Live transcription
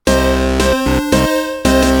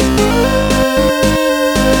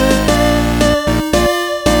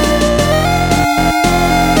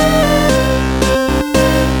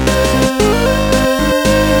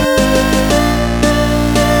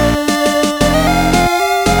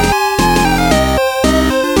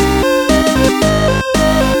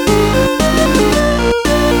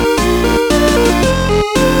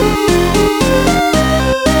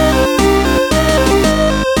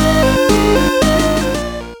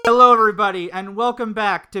everybody, and welcome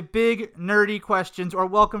back to Big Nerdy Questions, or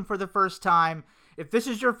welcome for the first time. If this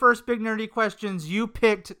is your first Big Nerdy Questions, you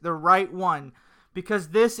picked the right one, because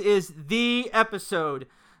this is the episode.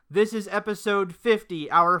 This is episode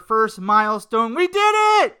 50, our first milestone. We did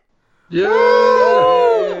it!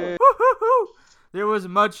 Yay! Woo-hoo-hoo! There was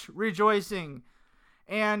much rejoicing.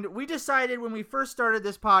 And we decided when we first started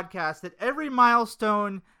this podcast that every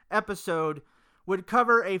milestone episode would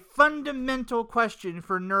cover a fundamental question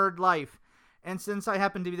for nerd life. And since I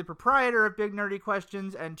happen to be the proprietor of Big Nerdy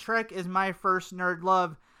Questions and Trek is my first nerd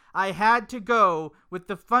love, I had to go with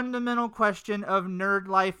the fundamental question of nerd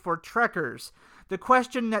life for Trekkers. The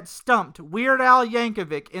question that stumped Weird Al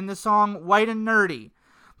Yankovic in the song White and Nerdy.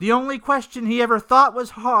 The only question he ever thought was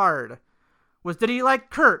hard was, did he like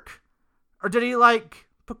Kirk or did he like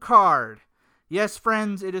Picard? Yes,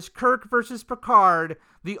 friends, it is Kirk versus Picard,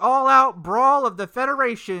 the all-out brawl of the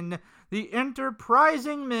Federation, the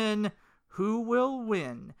enterprising men who will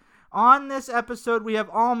win. On this episode, we have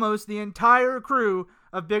almost the entire crew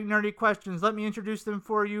of Big Nerdy Questions. Let me introduce them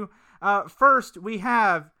for you. First, we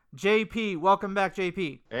have JP. Welcome back,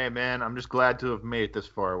 JP. Hey, man, I'm just glad to have made it this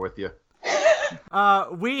far with you.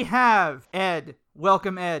 We have Ed.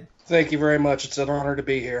 Welcome, Ed. Thank you very much. It's an honor to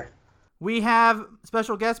be here. We have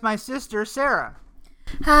special guest, my sister, Sarah.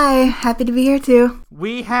 Hi, happy to be here too.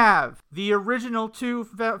 We have the original two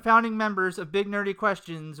founding members of Big Nerdy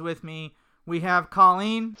Questions with me. We have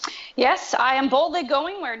Colleen. Yes, I am boldly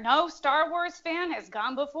going where no Star Wars fan has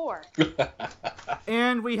gone before.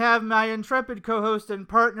 And we have my intrepid co-host and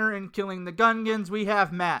partner in Killing the Gungans. We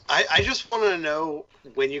have Matt. I just want to know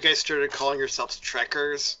when you guys started calling yourselves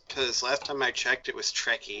Trekkers, because last time I checked it was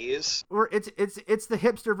Trekkies. Or it's the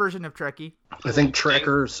hipster version of Trekkie. I think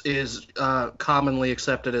Trekkers is commonly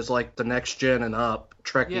accepted as like the next gen and up.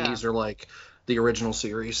 Trekkies are like the original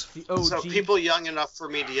series. The OG. So people young enough for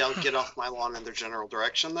me to yell, "Get off my lawn" in their general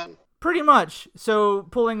direction, then? Pretty much. So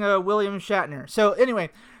pulling a William Shatner. So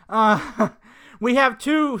anyway, we have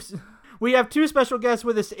two special guests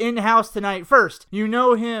with us in-house tonight. First, you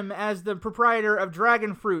know him as the proprietor of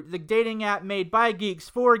Dragonfruit, the dating app made by geeks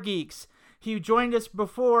for geeks. He joined us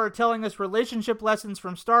before telling us relationship lessons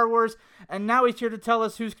from Star Wars, and now he's here to tell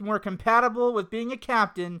us who's more compatible with being a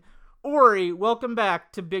captain. Ori, welcome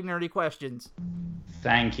back to Big Nerdy Questions.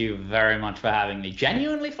 Thank you very much for having me.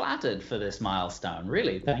 Genuinely flattered for this milestone.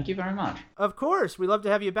 Really, thank you very much. Of course, we'd love to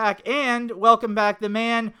have you back. And welcome back the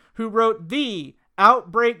man who wrote the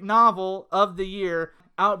Outbreak novel of the year,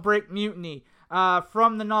 Outbreak Mutiny.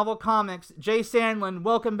 From the novel comics, Jay Sandlin,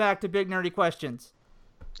 welcome back to Big Nerdy Questions.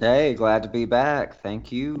 Hey, glad to be back.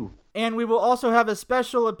 Thank you. And we will also have a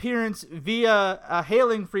special appearance via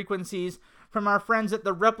hailing frequencies from our friends at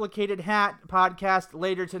the Replicated Hat podcast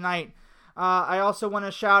later tonight. I also want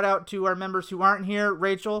to shout out to our members who aren't here,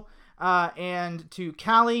 Rachel and to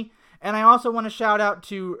Callie. And I also want to shout out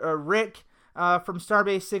to Rick from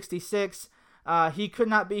Starbase 66. He could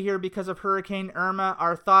not be here because of Hurricane Irma.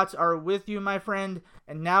 Our thoughts are with you, my friend.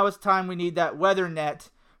 And now it's time we need that weather net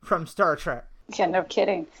from Star Trek. Yeah, no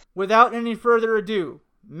kidding. Without any further ado,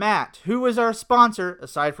 Matt, who is our sponsor,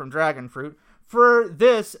 aside from Dragonfruit, for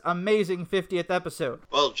this amazing 50th episode?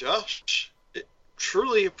 Well, Josh,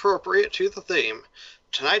 truly appropriate to the theme,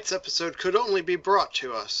 tonight's episode could only be brought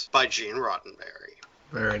to us by Gene Roddenberry.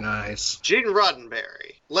 Very nice. Gene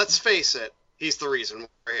Roddenberry. Let's face it, he's the reason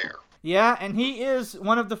we're here. Yeah, and he is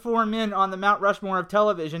one of the four men on the Mount Rushmore of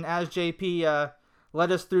television, as JP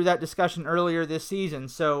led us through that discussion earlier this season.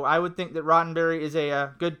 So I would think that Roddenberry is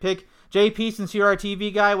a good pick. JP, since you're our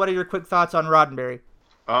TV guy, what are your quick thoughts on Roddenberry?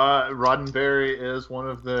 Roddenberry is one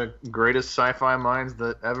of the greatest sci-fi minds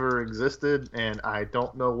that ever existed, and I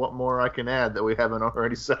don't know what more I can add that we haven't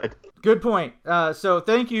already said. Good point. So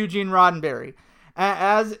thank you, Gene Roddenberry.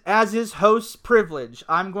 As his host's privilege,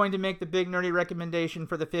 I'm going to make the Big Nerdy recommendation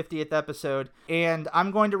for the 50th episode, and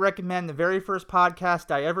I'm going to recommend the very first podcast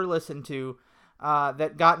I ever listened to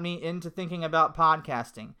that got me into thinking about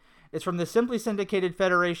podcasting. It's from the Simply Syndicated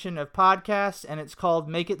Federation of Podcasts, and it's called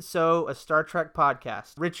Make It So, a Star Trek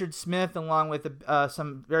podcast. Richard Smith, along with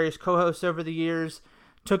some various co-hosts over the years,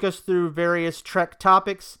 took us through various Trek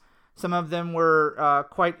topics. Some of them were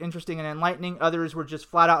quite interesting and enlightening. Others were just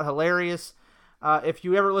flat out hilarious. If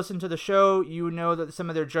you ever listen to the show, you know that some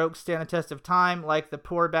of their jokes stand a test of time, like the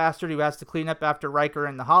poor bastard who has to clean up after Riker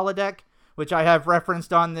in the holodeck, which I have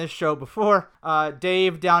referenced on this show before.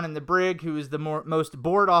 Dave down in the brig, who is the most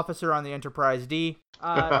bored officer on the Enterprise D.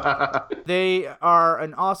 They are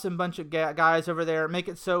an awesome bunch of guys over there. Make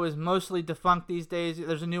It So is mostly defunct these days.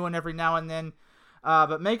 There's a new one every now and then.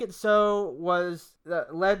 But Make It So was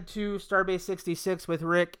led to Starbase 66 with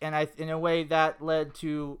Rick, and in a way that led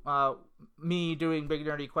to me doing Big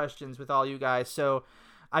Nerdy Questions with all you guys. So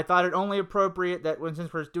I thought it only appropriate that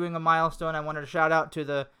since we're doing a milestone, I wanted to shout out to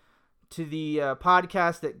the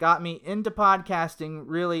podcast that got me into podcasting,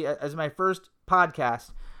 really, as my first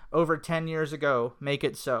podcast over 10 years ago, Make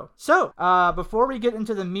It So. So, before we get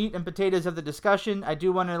into the meat and potatoes of the discussion, I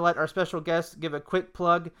do want to let our special guests give a quick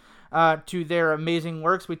plug to their amazing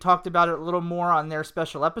works. We talked about it a little more on their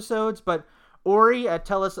special episodes, but Ori,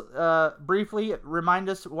 tell us briefly, remind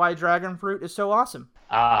us why Dragon Fruit is so awesome.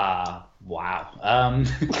 Wow.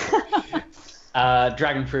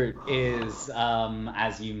 Dragon Fruit is,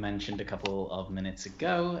 as you mentioned a couple of minutes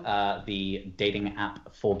ago, the dating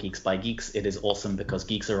app for Geeks by Geeks. It is awesome because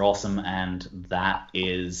geeks are awesome, and that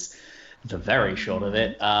is the very short of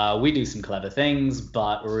it. We do some clever things,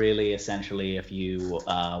 but really, essentially, if you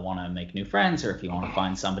want to make new friends, or if you want to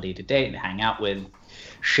find somebody to date and hang out with,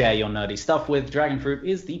 share your nerdy stuff with, Dragon Fruit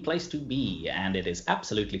is the place to be, and it is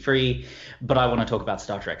absolutely free. But I want to talk about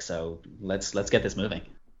Star Trek, so let's get this moving.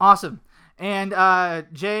 Awesome. And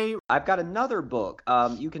Jay, I've got another book.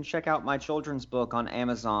 You can check out my children's book on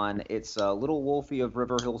Amazon. It's Little Wolfie of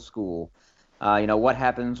River Hill School. What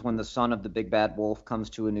happens when the son of the big bad wolf comes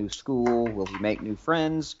to a new school? Will he make new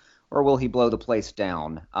friends, or will he blow the place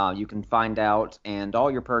down? You can find out, and all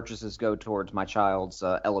your purchases go towards my child's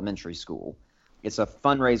elementary school. It's a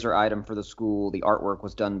fundraiser item for the school. The artwork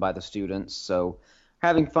was done by the students, so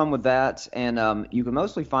having fun with that. And you can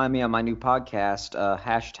mostly find me on my new podcast,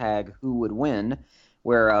 hashtag Who Would Win,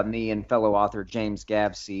 where me and fellow author James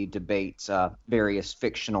Gavsey debate various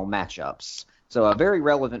fictional matchups. So very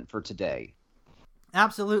relevant for today.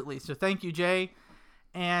 Absolutely. So thank you, Jay.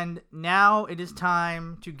 And now it is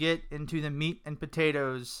time to get into the meat and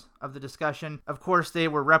potatoes of the discussion. Of course, they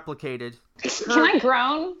were replicated. Can I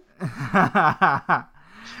groan?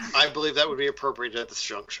 I believe that would be appropriate at this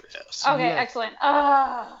juncture, yes. Okay, Yes. excellent.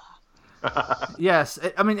 Yes.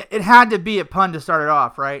 It had to be a pun to start it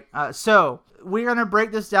off, right? So we're going to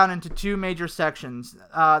break this down into two major sections.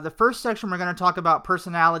 The first section, we're going to talk about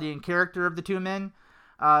personality and character of the two men,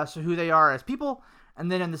 so who they are as people. And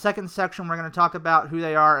then in the second section, we're going to talk about who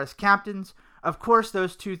they are as captains. Of course,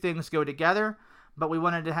 those two things go together, but we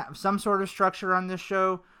wanted to have some sort of structure on this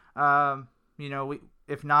show.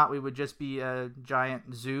 If not, we would just be a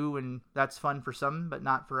giant zoo, and that's fun for some, but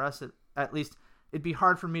not for us. At least it'd be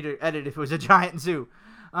hard for me to edit if it was a giant zoo.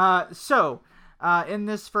 So in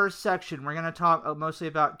this first section, we're going to talk mostly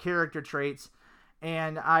about character traits,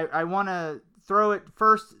 and I want to throw it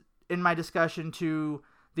first in my discussion to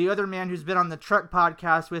the other man who's been on the Trek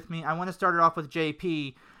podcast with me. I want to start it off with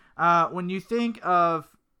JP. When you think of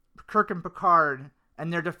Kirk and Picard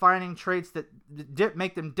and their defining traits that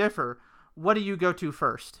make them differ, what do you go to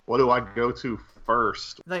first? What do I go to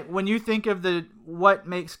first? Like when you think of what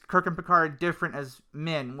makes Kirk and Picard different as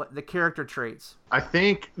men, what the character traits? I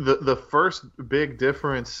think the first big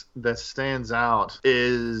difference that stands out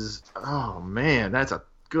is, oh man, that's a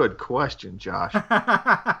good question, Josh.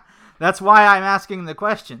 That's why I'm asking the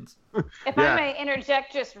questions. If Yeah. I may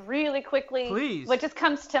interject just really quickly, Please. what just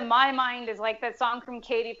comes to my mind is like that song from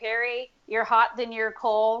Katy Perry, "You're hot, then you're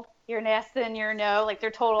cold, you're nasty, then you're no." Like they're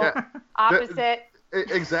total Yeah. opposite.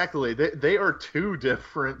 Exactly. They are too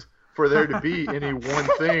different for there to be any one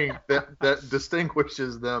thing that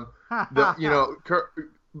distinguishes them.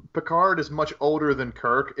 Picard is much older than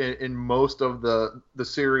Kirk in most of the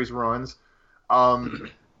series runs.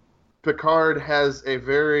 Picard has a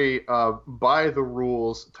very by the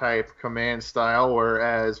rules type command style,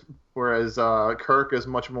 whereas Kirk is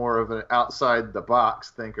much more of an outside the box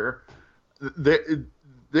thinker.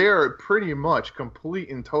 They are pretty much complete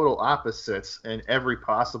and total opposites in every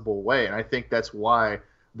possible way, and I think that's why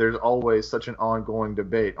there's always such an ongoing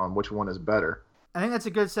debate on which one is better. I think that's a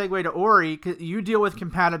good segue to Ori. 'Cause you deal with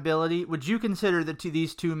compatibility. Would you consider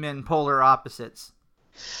these two men polar opposites?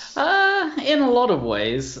 In a lot of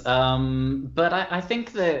ways, but I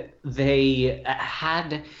think that they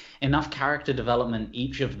had enough character development,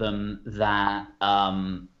 each of them, that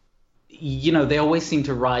they always seem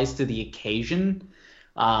to rise to the occasion.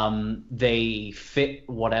 They fit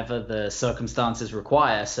whatever the circumstances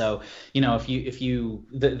require. So if you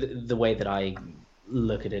the way that I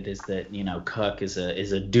look at it is that Kirk is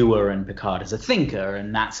a doer and Picard is a thinker,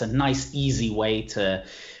 and that's a nice easy way to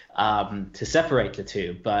separate the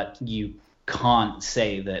two. But you can't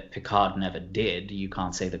say that Picard never did. You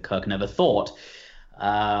can't say that Kirk never thought.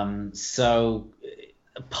 So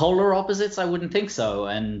polar opposites, I wouldn't think so.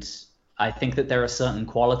 And I think that there are certain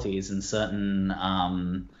qualities and certain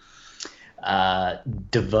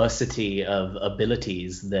diversity of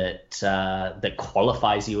abilities that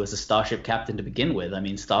qualifies you as a starship captain to begin with. I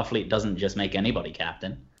mean, Starfleet doesn't just make anybody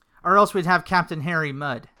captain. Or else we'd have Captain Harry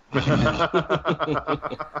Mudd.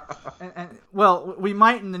 Well, we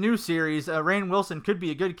might in the new series. Rainn Wilson could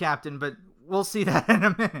be a good captain, but we'll see that in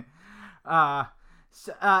a minute.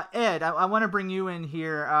 Ed, I want to bring you in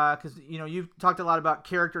here because you've talked a lot about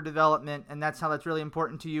character development, and that's really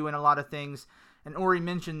important to you in a lot of things. And Ori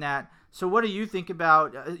mentioned that. So, what do you think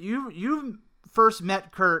about you first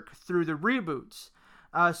met Kirk through the reboots?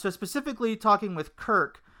 So, specifically talking with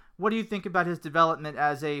Kirk, what do you think about his development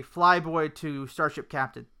as a flyboy to starship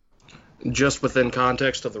captain? Just within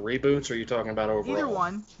context of the reboots, or are you talking about overall?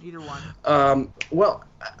 Either one. Well,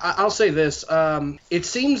 I'll say this. It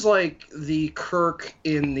seems like the Kirk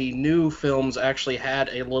in the new films actually had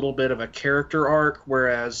a little bit of a character arc,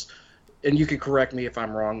 whereas, and you can correct me if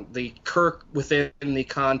I'm wrong, the Kirk within the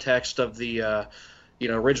context of the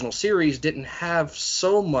original series didn't have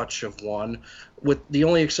so much of one. With the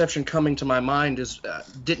only exception coming to my mind is,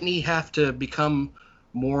 didn't he have to become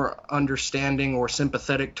more understanding or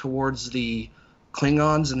sympathetic towards the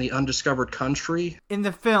Klingons in the undiscovered country? In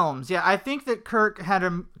the films, yeah. I think that Kirk had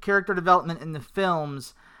a character development in the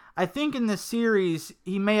films. I think in the series,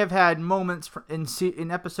 he may have had moments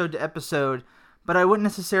in episode to episode, but I wouldn't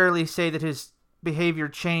necessarily say that his behavior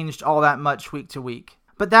changed all that much week to week.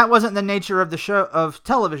 But that wasn't the nature of the show of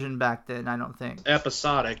television back then, I don't think.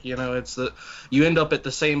 Episodic, it's you end up at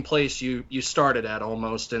the same place you started at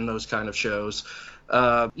almost in those kind of shows.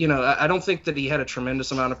 I don't think that he had a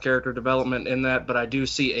tremendous amount of character development in that, but I do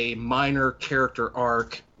see a minor character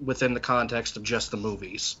arc within the context of just the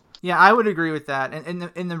movies. Yeah, I would agree with that.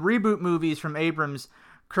 And in the reboot movies from Abrams,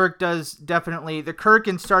 Kirk does definitely... The Kirk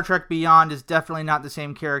in Star Trek Beyond is definitely not the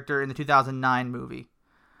same character in the 2009 movie.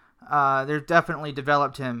 They've definitely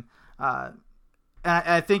developed him. And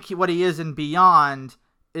I think what he is in Beyond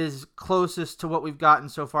is closest to what we've gotten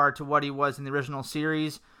so far to what he was in the original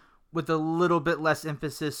series, with a little bit less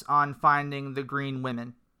emphasis on finding the green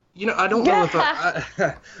women. I don't know if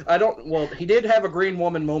I don't. Well, he did have a green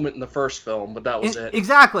woman moment in the first film, but that was it.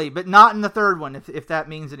 Exactly, but not in the third one, if that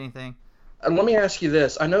means anything. And let me ask you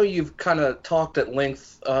this. I know you've kind of talked at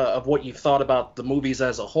length of what you've thought about the movies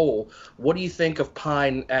as a whole. What do you think of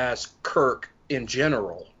Pine as Kirk in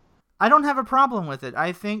general? I don't have a problem with it.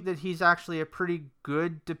 I think that he's actually a pretty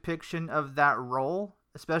good depiction of that role,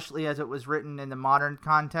 especially as it was written in the modern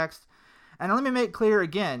context. And let me make clear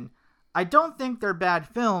again, I don't think they're bad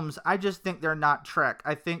films, I just think they're not Trek.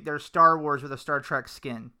 I think they're Star Wars with a Star Trek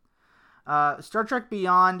skin. Star Trek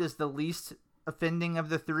Beyond is the least offending of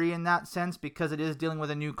the three in that sense, because it is dealing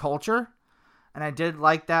with a new culture, and I did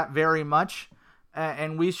like that very much.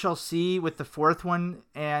 And we shall see with the fourth one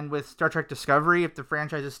and with Star Trek Discovery if the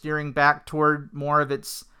franchise is steering back toward more of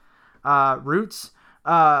its roots.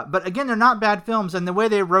 But again, they're not bad films, and the way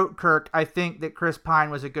they wrote Kirk, I think that Chris Pine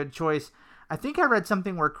was a good choice. I think I read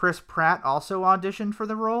something where Chris Pratt also auditioned for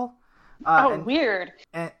the role. Weird.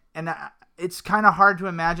 And it's kind of hard to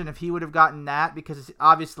imagine if he would have gotten that, because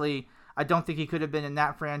obviously I don't think he could have been in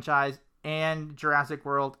that franchise and Jurassic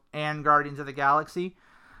World and Guardians of the Galaxy.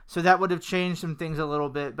 So that would have changed some things a little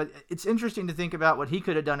bit. But it's interesting to think about what he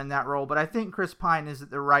could have done in that role. But I think Chris Pine is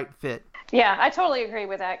the right fit. Yeah, I totally agree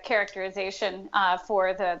with that characterization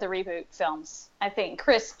for the reboot films. I think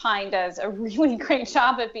Chris Pine does a really great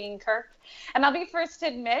job at being Kirk. And I'll be first to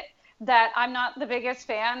admit that I'm not the biggest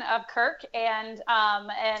fan of Kirk, and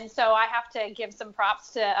so I have to give some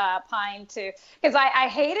props to Pine too, because I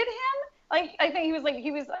hated him. Like, I think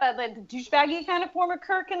he was the douchebaggy kind of form of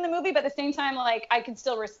Kirk in the movie, but at the same time, like, I could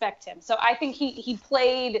still respect him. So I think he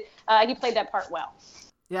played that part well.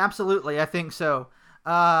 Yeah, absolutely. I think so.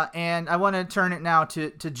 And I want to turn it now to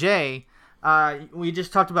Jay. We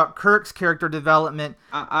just talked about Kirk's character development.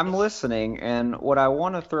 I'm listening, and what I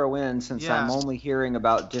want to throw in, since I'm only hearing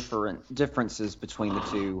about differences between the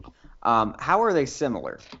two, how are they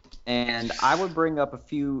similar? And I would bring up a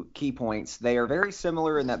few key points. They are very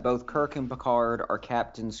similar in that both Kirk and Picard are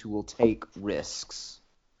captains who will take risks.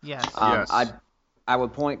 Yes. Yes. I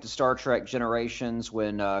would point to Star Trek Generations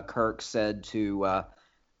when Kirk said to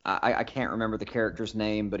I can't remember the character's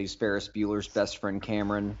name, but he's Ferris Bueller's best friend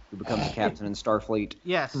Cameron, who becomes a captain in Starfleet.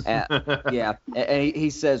 Yes. Yeah. And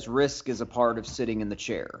he says risk is a part of sitting in the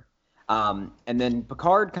chair. And then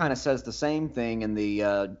Picard kind of says the same thing in the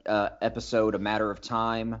episode A Matter of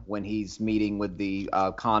Time, when he's meeting with the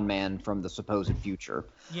con man from the supposed future.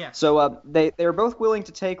 Yes. So they're both willing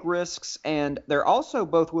to take risks, and they're also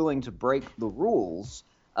both willing to break the rules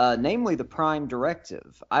namely the Prime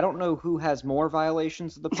Directive. I don't know who has more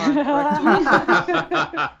violations of the Prime Directive,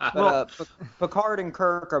 but Picard and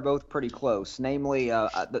Kirk are both pretty close. Namely,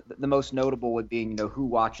 the most notable would be, who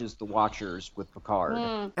watches the Watchers with Picard.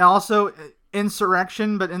 And also,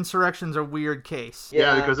 Insurrection, but Insurrection's a weird case.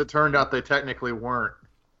 Yeah, because it turned out they technically weren't.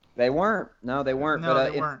 They weren't. No, they weren't. No, but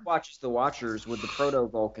they in weren't. Who Watches the Watchers with the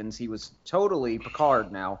Proto-Vulcans, he was totally,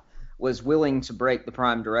 Picard now, was willing to break the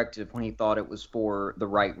Prime Directive when he thought it was for the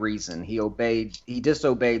right reason. He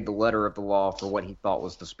disobeyed the letter of the law for what he thought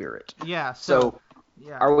was the spirit. Yeah,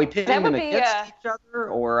 yeah. Are we pitting That them would be, against each other,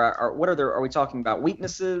 or are we talking about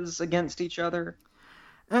weaknesses against each other?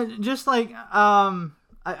 Just like,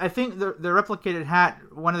 I think the Replicated Hat,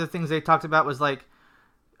 one of the things they talked about was like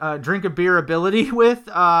drink a beer ability with,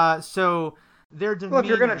 so their demeanor... Well, if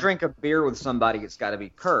you're going to drink a beer with somebody, it's got to be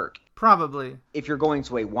Kirk. Probably. If you're going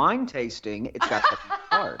to a wine tasting, it's got to be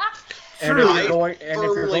Picard. I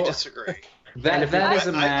firmly disagree. There is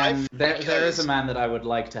a man Because- that I would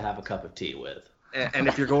like to have a cup of tea with. And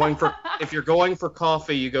if you're going for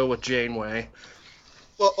coffee, you go with Janeway.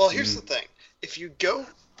 Well, here's the thing. If you go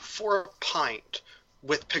for a pint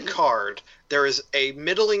with Picard, there is a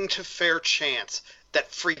middling to fair chance that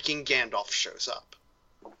freaking Gandalf shows up.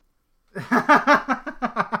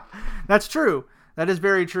 That's true. That is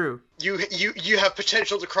very true. You have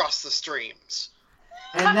potential to cross the streams.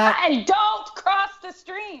 And don't cross the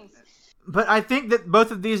streams. But I think that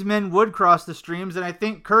both of these men would cross the streams, and I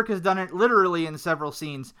think Kirk has done it literally in several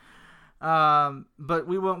scenes. But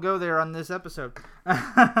we won't go there on this episode.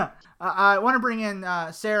 I want to bring in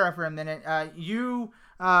Sarah for a minute. You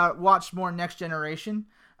watched more Next Generation.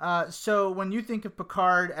 So when you think of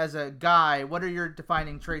Picard as a guy, what are your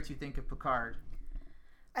defining traits you think of Picard?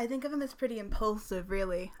 I think of him as pretty impulsive,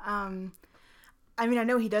 really. I mean, I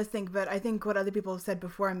know he does think, but I think what other people have said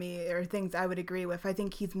before me are things I would agree with. I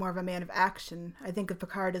think he's more of a man of action. I think of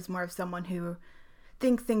Picard as more of someone who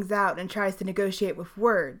thinks things out and tries to negotiate with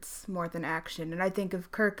words more than action. And I think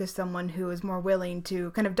of Kirk as someone who is more willing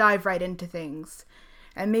to kind of dive right into things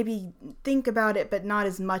and maybe think about it, but not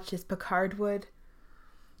as much as Picard would.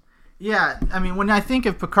 Yeah, I mean, when I think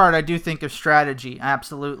of Picard, I do think of strategy,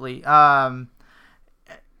 absolutely. And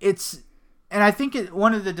I think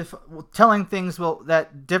one of the telling things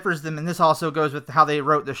that differs them, and this also goes with how they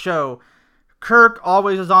wrote the show, Kirk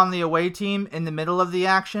always is on the away team in the middle of the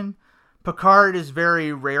action. Picard is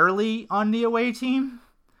very rarely on the away team.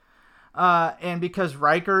 And because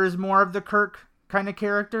Riker is more of the Kirk kind of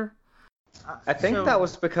character. I think that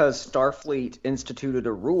was because Starfleet instituted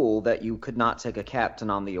a rule that you could not take a captain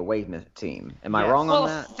on the away team. Am I wrong on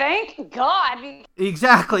that? Thank God.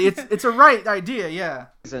 Exactly. It's a right idea, yeah.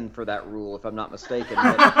 Reason for that rule, if I'm not mistaken.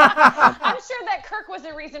 I'm sure that Kirk was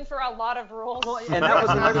a reason for a lot of rules. Well, And that was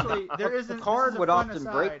actually Picard would often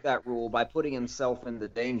break that rule by putting himself into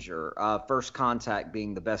danger. First Contact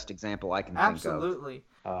being the best example I can think of. Absolutely.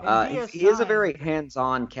 He is a very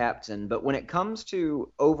hands-on captain, but when it comes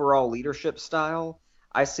to overall leadership style,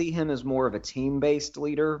 I see him as more of a team-based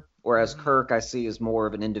leader, whereas Kirk I see as more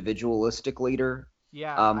of an individualistic leader.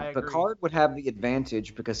 Yeah, I agree. Picard would have the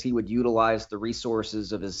advantage because he would utilize the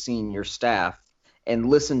resources of his senior staff and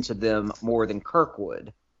listen to them more than Kirk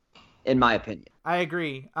would, in my opinion. I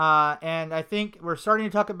agree. And I think we're starting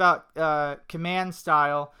to talk about command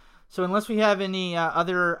style. So unless we have any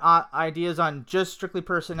other ideas on just strictly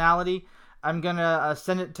personality, I'm going to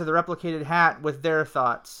send it to the Replicated Hat with their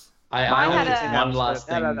thoughts. I have one last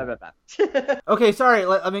thing. Okay, sorry.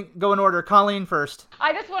 Let me go in order. Colleen first.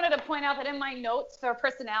 I just wanted to point out that in my notes for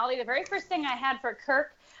personality, the very first thing I had for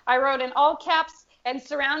Kirk, I wrote in all caps and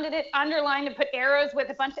surrounded it, underlined, and put arrows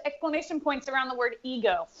with a bunch of exclamation points around the word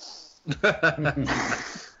ego.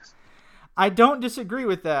 I don't disagree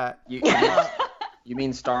with that. You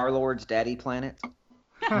mean Star-Lord's daddy planet?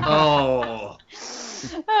 Oh.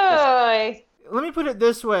 Let me put it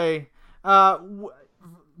this way.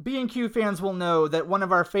 B&Q fans will know that one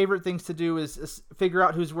of our favorite things to do is figure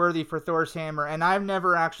out who's worthy for Thor's hammer, and I've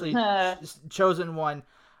never actually chosen one.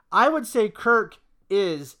 I would say Kirk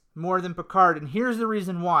is more than Picard, and here's the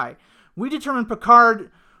reason why. Here's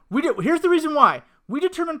the reason why. We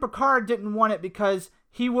determined Picard didn't want it because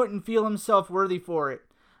he wouldn't feel himself worthy for it.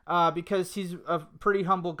 Because he's a pretty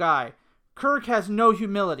humble guy. Kirk has no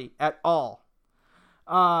humility at all.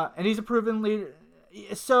 And he's a proven leader.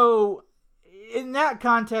 So, in that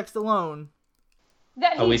context alone...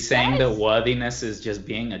 Are we saying that worthiness is just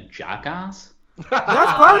being a jackass?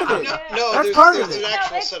 That's part of it. No, That's part of there's it. an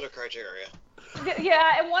actual set of criteria.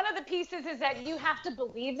 Yeah, and one of the pieces is that you have to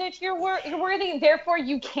believe that you're worthy, therefore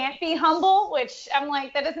you can't be humble, which I'm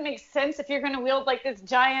like, that doesn't make sense if you're going to wield like this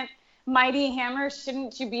giant mighty hammer,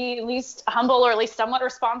 shouldn't you be at least humble or at least somewhat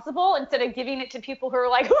responsible instead of giving it to people who are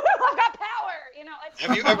like, "Ooh, I've got power," you know?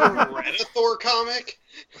 Have you ever read a Thor comic?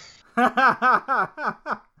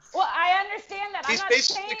 Well, I understand that. He's I'm not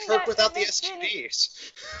basically saying Kirk that without the makes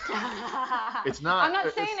STDs. It's not. I'm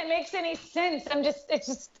not saying it makes any sense.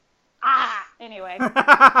 Anyway.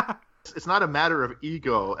 It's not a matter of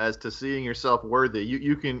ego as to seeing yourself worthy.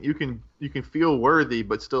 You can feel worthy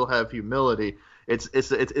but still have humility.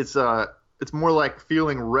 It's more like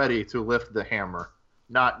feeling ready to lift the hammer,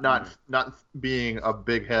 not being a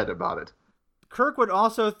big head about it. Kirk would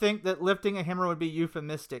also think that lifting a hammer would be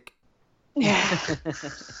euphemistic. Yeah.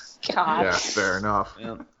 God. Yeah, fair enough.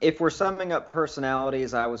 Yeah. If we're summing up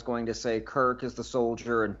personalities, I was going to say Kirk is the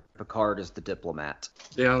soldier and Picard is the diplomat.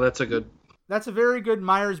 Yeah, that's a very good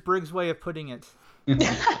Myers-Briggs way of putting it.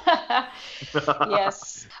 Yes.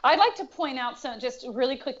 I'd like to point out some, just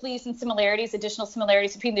really quickly, some additional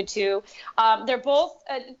similarities between the two. They're both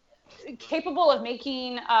capable of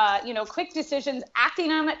making, quick decisions,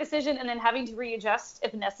 acting on that decision, and then having to readjust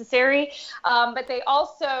if necessary. But they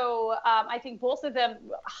also, I think both of them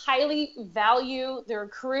highly value their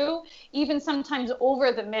crew, even sometimes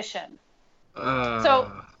over the mission.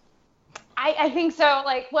 So I think so.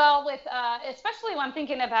 Especially when I'm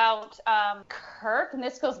thinking about Kirk, and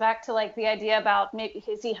this goes back to like the idea about maybe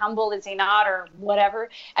is he humble, is he not, or whatever.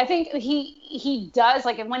 I think he does,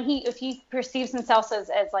 like, if he perceives himself as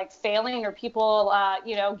like failing, or people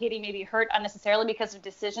getting maybe hurt unnecessarily because of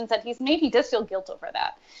decisions that he's made, he does feel guilt over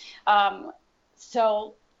that.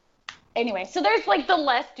 So there's like the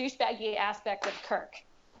less douchebaggy aspect of Kirk.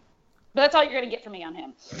 But that's all you're going to get from me on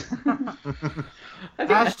him.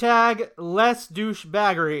 Hashtag less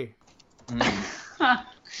douchebaggery. I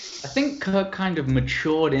think Kirk kind of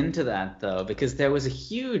matured into that, though, because there was a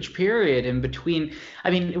huge period in between. I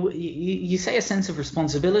mean, you say a sense of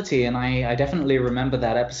responsibility, and I definitely remember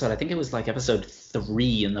that episode. I think it was like episode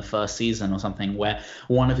 3 in the first season or something, where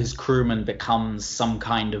one of his crewmen becomes some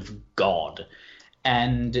kind of god.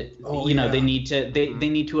 And they need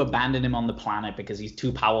to abandon him on the planet because he's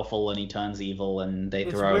too powerful and he turns evil, and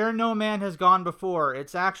it's Where No Man Has Gone Before.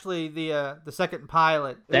 It's actually the second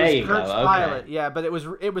pilot. There you Kirk's go. Okay. pilot, yeah, but it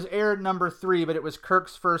was aired number 3, but it was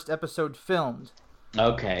Kirk's first episode filmed.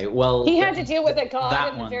 Okay, well, he had to deal with a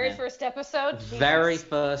god in the very first episode. Very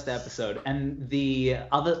first episode, and the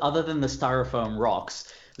other than the styrofoam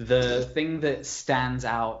rocks, the thing that stands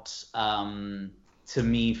out to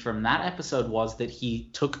me from that episode was that he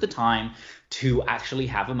took the time to actually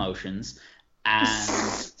have emotions, and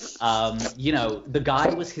the guy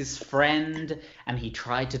was his friend, and he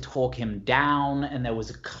tried to talk him down, and there was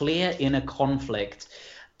a clear inner conflict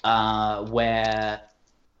where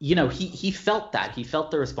he felt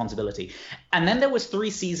the responsibility, and then there was 3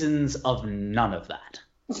 seasons of none of that.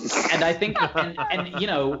 And I think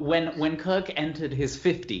when Kirk entered his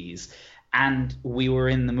 50s and we were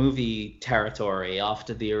in the movie territory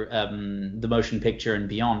after the motion picture and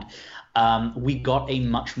beyond, we got a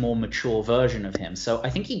much more mature version of him. So I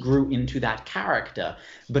think he grew into that character,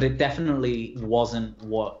 but it definitely wasn't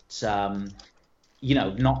what,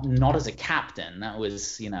 not as a captain. That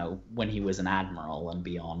was, when he was an admiral and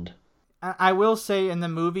beyond. I will say in the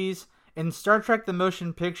movies, in Star Trek the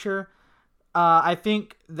Motion Picture, I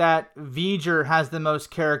think that V'ger has the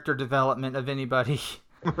most character development of anybody.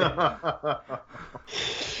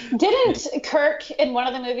 Didn't Kirk in one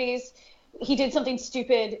of the movies, he did something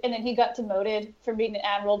stupid and then he got demoted from being an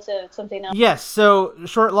admiral to something else? Yes. So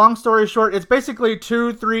long story short, it's basically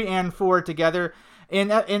 2, 3, and 4 together. In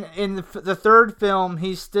the third film,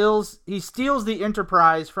 he steals the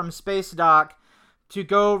Enterprise from Space Dock to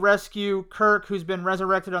go rescue Kirk, who's been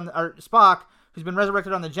resurrected Spock, who's been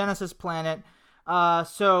resurrected on the Genesis planet.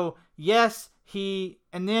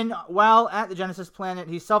 And then while at the Genesis planet,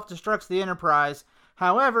 he self-destructs the Enterprise.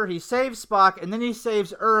 However, he saves Spock, and then he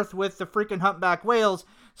saves Earth with the freaking humpback whales.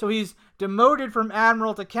 So he's demoted from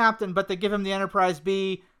Admiral to Captain, but they give him the Enterprise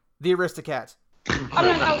B, the Aristocats.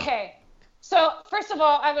 Okay. So, first of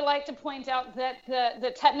all, I would like to point out that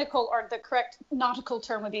the technical or the correct nautical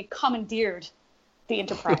term would be commandeered the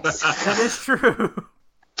Enterprise. That is true.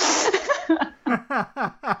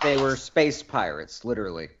 They were space pirates,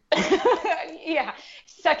 literally. Yeah.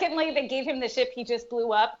 Secondly, they gave him the ship he just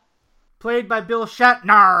blew up. Played by Bill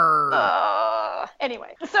Shatner.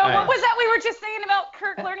 Anyway, so what was that we were just saying about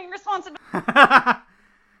Kirk learning responsibility?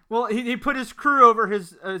 Well, he put his crew over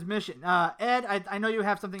his mission. Ed, I know you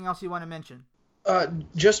have something else you want to mention.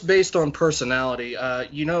 Just based on personality,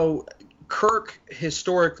 Kirk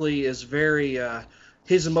historically is very,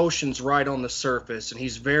 his emotions right on the surface, and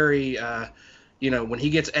he's very, when he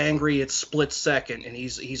gets angry, it's split second, and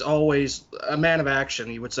he's always a man of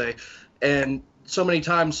action, you would say. And so many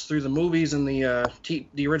times through the movies and the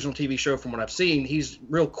original TV show, from what I've seen, he's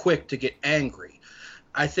real quick to get angry.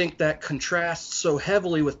 I think that contrasts so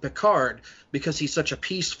heavily with Picard because he's such a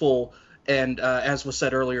peaceful and, as was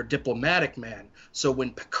said earlier, diplomatic man. So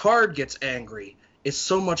when Picard gets angry, it's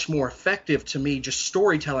so much more effective to me, just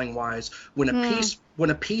storytelling-wise, when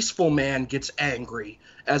a peaceful man gets angry,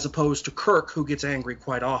 as opposed to Kirk, who gets angry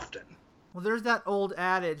quite often. Well, there's that old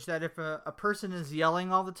adage that if a person is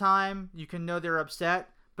yelling all the time, you can know they're upset,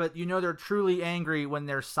 but you know they're truly angry when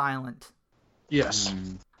they're silent. Yes.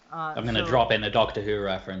 I'm going to drop in a Doctor Who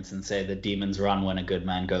reference and say the demons run when a good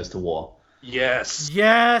man goes to war. Yes.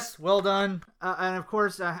 Yes, well done. And of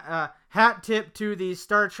course, hat tip to the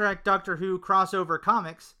Star Trek Doctor Who crossover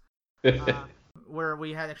comics, where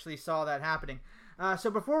we had actually saw that happening.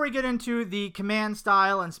 So before we get into the command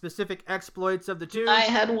style and specific exploits of the two... I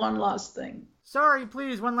had one last thing. Sorry,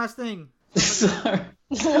 please, one last thing. Sorry.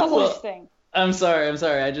 One last thing. I'm sorry.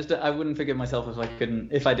 I wouldn't forgive myself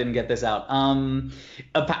if I didn't get this out.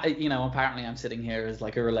 Apparently I'm sitting here as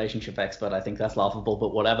like a relationship expert. I think that's laughable,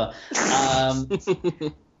 but whatever.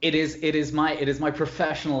 It is my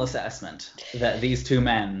professional assessment that these two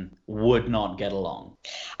men would not get along.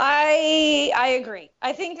 I agree.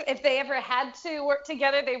 I think if they ever had to work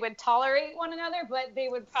together, they would tolerate one another, but they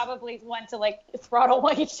would probably want to like throttle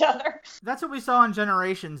each other. That's what we saw in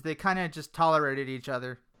Generations. They kind of just tolerated each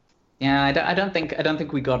other. Yeah, I don't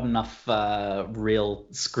think we got enough real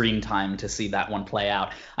screen time to see that one play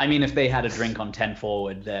out. I mean, if they had a drink on 10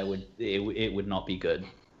 Forward, it would not be good.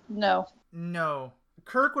 No.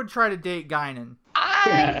 Kirk would try to date Guinan.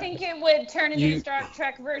 I think it would turn into the Star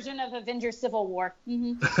Trek version of Avengers Civil War.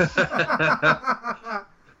 Mm-hmm.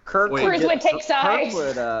 Cruz would take sides.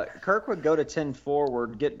 Kirk would go to 10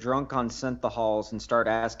 Forward, get drunk on Synthahals, and start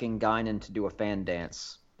asking Guinan to do a fan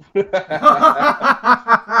dance.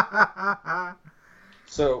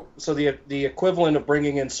 So the equivalent of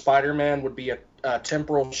bringing in Spider-Man would be a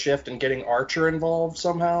temporal shift and getting Archer involved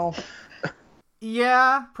somehow.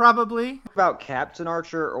 Yeah, probably. What about Captain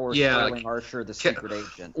Archer or Sterling Archer, the secret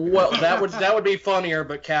agent? Well, that would be funnier,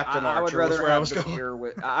 but Captain Archer was where I was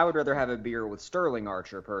going. I would rather have a beer with Sterling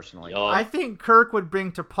Archer, personally. I think Kirk would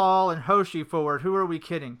bring T'Pol and Hoshi forward. Who are we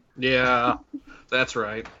kidding? Yeah, that's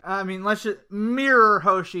right. I mean, let's just mirror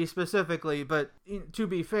Hoshi specifically, but to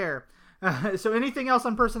be fair. So anything else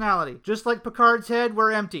on personality? Just like Picard's head,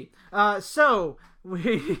 we're empty. So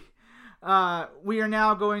we are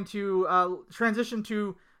now going to transition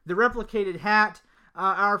to the replicated hat.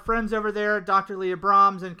 Our friends over there, Dr. Leah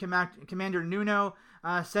Brahms and Commander Nuno,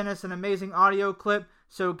 sent us an amazing audio clip.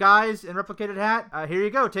 So guys, in replicated hat, here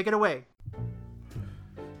you go. Take it away.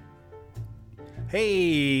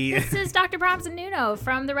 Hey! This is Dr. Brahms and Nuno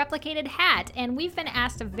from the replicated hat, and we've been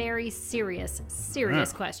asked a very serious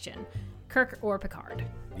question. Kirk or Picard?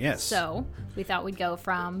 Yes. So we thought we'd go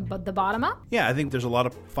from the bottom up. Yeah, I think there's a lot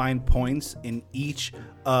of fine points in each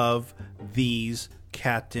of these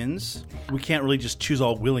captains. We can't really just choose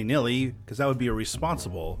all willy-nilly because that would be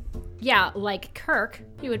irresponsible. Yeah, like Kirk,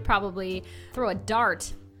 he would probably throw a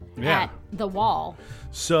dart at the wall.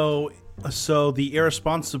 So the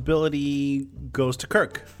irresponsibility goes to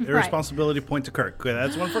Kirk. Irresponsibility point to Kirk. Okay,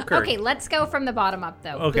 that's one for Kirk. Okay, let's go from the bottom up,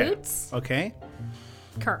 though. Okay. Boots. Okay.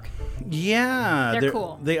 Kirk. Yeah. They're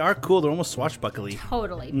cool. They are cool. They're almost swashbuckly.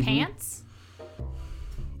 Totally. Mm-hmm. Pants?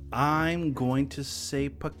 I'm going to say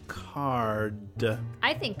Picard.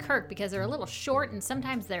 I think Kirk because they're a little short and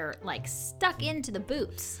sometimes they're like stuck into the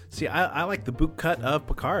boots. See, I like the boot cut of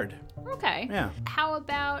Picard. Okay. Yeah. How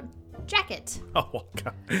about jacket? Oh, well,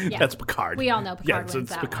 God. Yeah. That's Picard. We all know Picard wins it's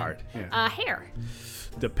that Picard. One. Yeah. Hair.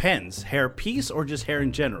 Depends. Hair piece or just hair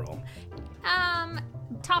in general?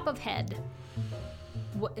 Top of head.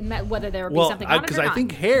 Whether there would be something on it or not. Because I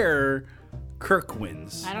think hair, Kirk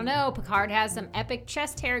wins. I don't know. Picard has some epic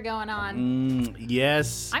chest hair going on.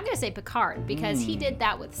 Yes. I'm going to say Picard because he did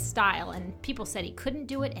that with style, and people said he couldn't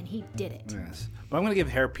do it, and he did it. Yes. But I'm going to give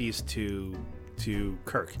hair piece to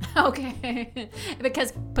Kirk. Okay.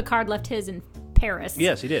 Because Picard left his in Paris.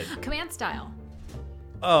 Yes, he did. Command style.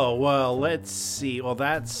 Oh, well, let's see. Well,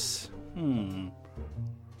 that's...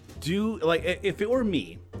 if it were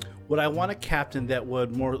me, would I want a captain that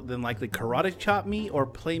would more than likely karate chop me or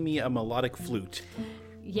play me a melodic flute?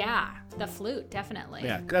 Yeah, the flute, definitely.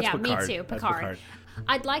 Yeah, that's Picard. Me too, Picard.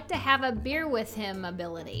 I'd like to have a beer with him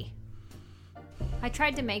ability. I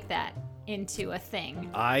tried to make that into a thing.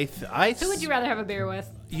 Who would you rather have a beer with?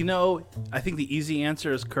 You know, I think the easy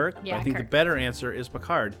answer is Kirk. Yeah, I think Kirk. the better answer is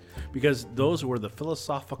Picard, because those are where the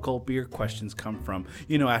philosophical beer questions come from.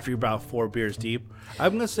 You know, after you're about 4 beers deep,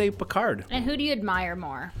 I'm going to say Picard. And who do you admire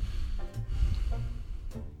more?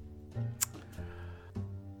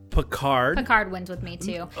 Picard. Picard wins with me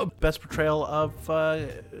too. Best portrayal of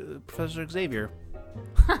Professor Xavier.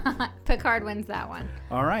 Picard wins that one.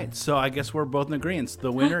 All right, so I guess we're both in agreement.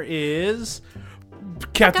 The winner is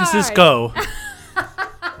Captain Picard. Sisko.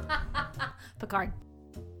 Picard.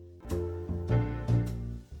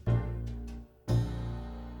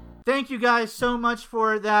 Thank you guys so much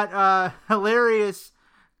for that hilarious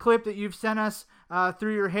clip that you've sent us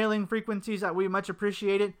through your hailing frequencies. We much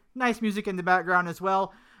appreciate it. Nice music in the background as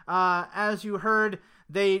well. As you heard,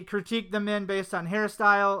 they critiqued the men based on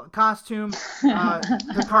hairstyle, costume.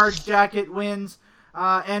 Picard's jacket wins.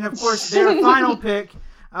 And, of course, their final pick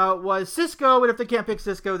was Sisko. But if they can't pick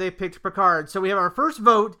Sisko, they picked Picard. So we have our first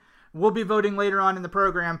vote. We'll be voting later on in the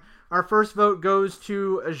program. Our first vote goes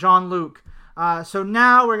to Jean-Luc. So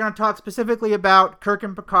now we're going to talk specifically about Kirk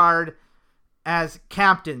and Picard as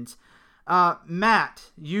captains.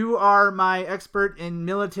 Matt, you are my expert in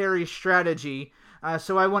military strategy.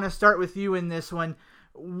 So I want to start with you in this one.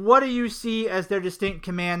 What do you see as their distinct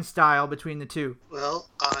command style between the two? Well,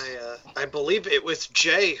 I believe it was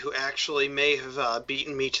Jay who actually may have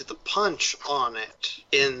beaten me to the punch on it,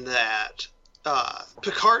 in that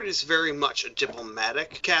Picard is very much a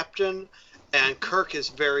diplomatic captain, and Kirk is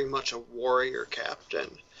very much a warrior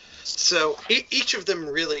captain. So each of them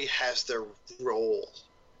really has their role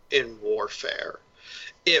in warfare.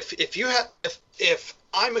 If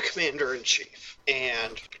I'm a commander-in-chief,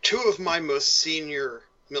 and 2 of my most senior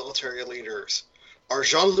military leaders are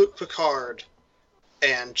Jean-Luc Picard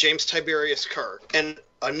and James Tiberius Kirk, and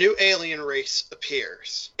a new alien race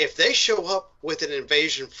appears, if they show up with an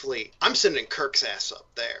invasion fleet, I'm sending Kirk's ass up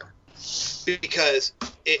there. Because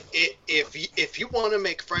if you want to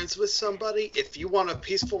make friends with somebody, if you want a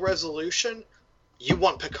peaceful resolution, you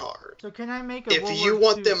want Picard. So can I make a If World you War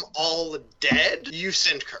want II... them all dead, you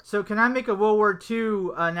send Kirk. So can I make a World War II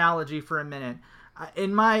analogy for a minute?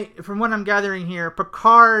 From what I'm gathering here,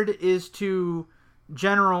 Picard is to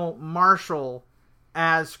General Marshall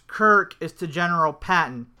as Kirk is to General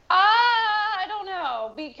Patton. I don't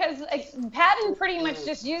know, because Patton pretty much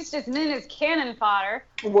just used his men as cannon fodder.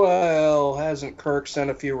 Well, hasn't Kirk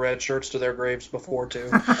sent a few red shirts to their graves before, too?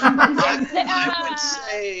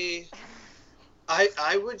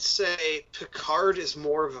 I would say Picard is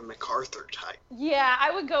more of a MacArthur type. Yeah,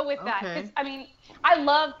 I would go with that. Okay. 'Cause, I mean, I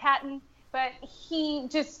love Patton, but he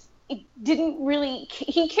just didn't really.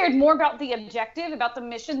 He cared more about the objective, about the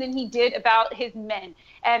mission, than he did about his men.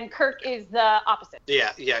 And Kirk is the opposite.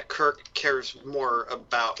 Yeah. Kirk cares more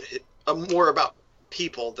about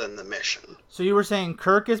people than the mission. So you were saying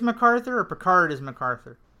Kirk is MacArthur or Picard is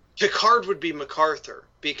MacArthur? Picard would be MacArthur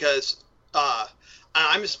because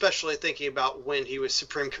I'm especially thinking about when he was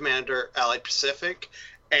Supreme Commander Allied Pacific,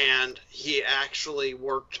 and he actually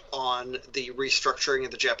worked on the restructuring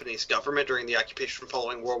of the Japanese government during the occupation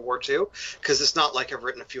following World War II, because it's not like I've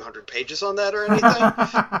written a few hundred pages on that or anything.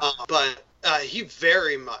 But he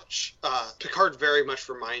very much, Picard very much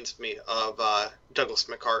reminds me of Douglas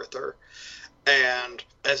MacArthur. And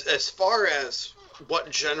as far as what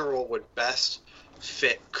general would best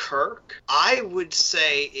fit Kirk, I would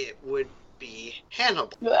say it would be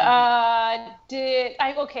Hannibal.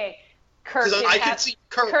 Okay. Kirk. Because I could see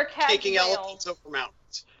Kirk has taking whales. elephants over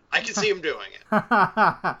mountains. I can see him doing it.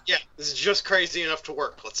 Yeah, this is just crazy enough to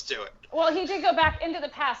work. Let's do it. Well, he did go back into the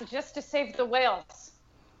past just to save the whales.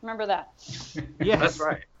 Remember that? Yes. That's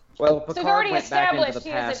right. Well, we've Picard already went back into the established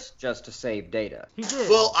he has past just to save Data. He did.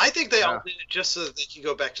 Well, I think they all did it just so that they could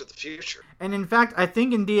go back to the future. And in fact, I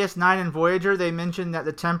think in DS9 and Voyager, they mentioned that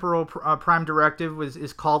the temporal prime directive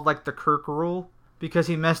is called like the Kirk rule because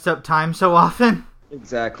he messed up time so often.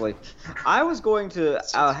 Exactly. I was going to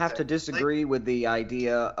have to disagree with the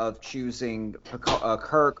idea of choosing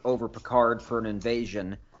Kirk over Picard for an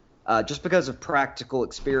invasion. Just because of practical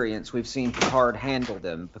experience, we've seen Picard handle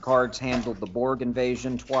them. Picard's handled the Borg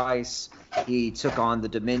invasion twice. He took on the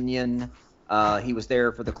Dominion. He was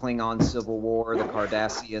there for the Klingon Civil War, the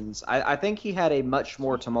Cardassians. I think he had a much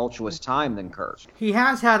more tumultuous time than Kirk. He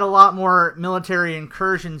has had a lot more military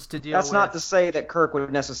incursions to deal with. That's not to say that Kirk would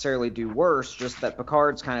necessarily do worse, just that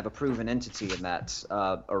Picard's kind of a proven entity in that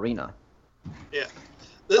arena. Yeah.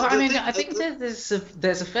 Well, I mean, I think there's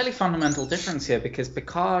a fairly fundamental difference here because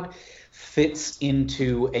Picard fits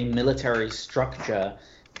into a military structure,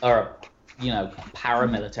 or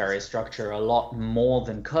paramilitary structure, a lot more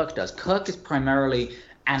than Kirk does. Kirk is primarily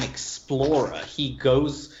an explorer. He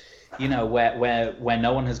goes, where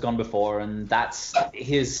no one has gone before, and that's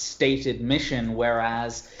his stated mission.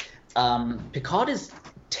 Whereas Picard is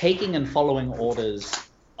taking and following orders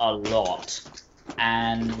a lot,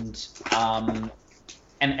 and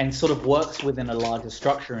sort of works within a larger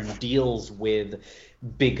structure and deals with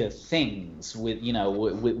bigger things with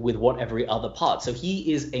what every other part. So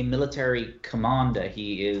he is a military commander.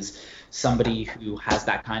 He is somebody who has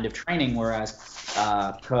that kind of training, whereas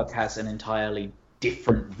Kirk has an entirely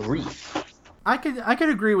different brief. I could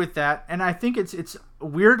agree with that, and I think it's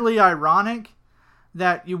weirdly ironic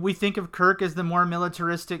that we think of Kirk as the more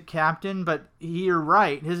militaristic captain, but you're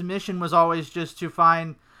right. His mission was always just to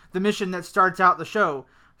find the mission that starts out the show: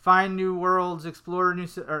 find new worlds,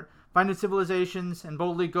 find new civilizations, and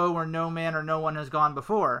boldly go where no man or no one has gone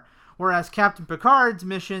before. Whereas Captain Picard's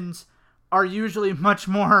missions are usually much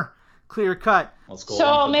more clear-cut.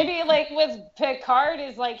 So maybe like with Picard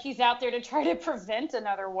is like he's out there to try to prevent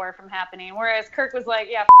another war from happening, whereas Kirk was like,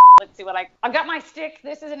 yeah, let's see what I've got my stick.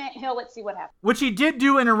 This is an anthill. Let's see what happens. Which he did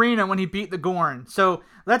do in Arena when he beat the Gorn. So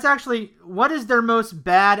that's actually, what is their most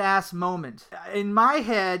badass moment? In my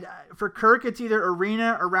head, for Kirk, it's either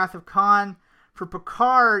Arena or Wrath of Khan. For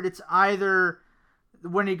Picard, it's either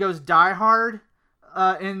when he goes Die Hard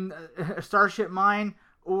in Starship Mine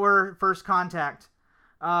or First Contact.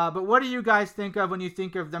 But what do you guys think of when you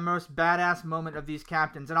think of the most badass moment of these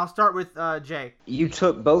captains? And I'll start with Jay. You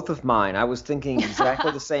took both of mine. I was thinking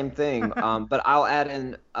exactly the same thing. But I'll add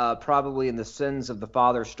in probably in the Sins of the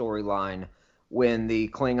Father storyline when the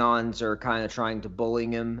Klingons are kind of trying to bully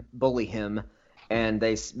him. And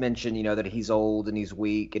they mention, that he's old and he's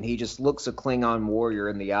weak. And he just looks a Klingon warrior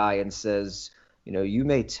in the eye and says, you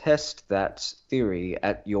may test that theory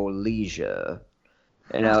at your leisure.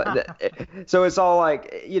 So it's all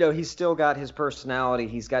like, he's still got his personality.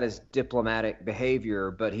 He's got his diplomatic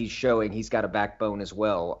behavior, but he's showing he's got a backbone as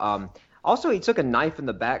well. Also, he took a knife in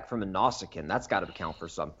the back from a Nausicaan. That's got to count for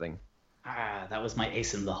something. That was my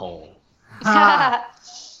ace in the hole.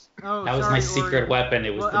 Oh, that was my secret Ori. weapon.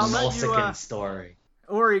 It was the I'll let Nausicaan story.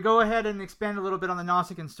 Ori, go ahead and expand a little bit on the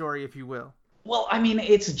Nausicaan story, if you will. Well, I mean,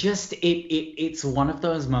 it's just it's one of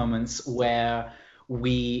those moments where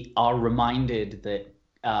we are reminded that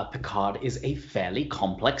Picard is a fairly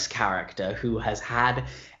complex character who has had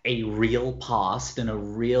a real past and a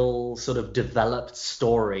real sort of developed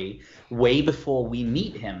story way before we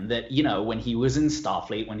meet him. That, when he was in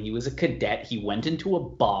Starfleet, when he was a cadet, he went into a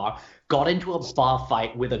bar, got into a bar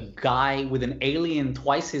fight with a guy with an alien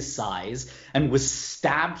twice his size, and was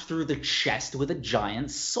stabbed through the chest with a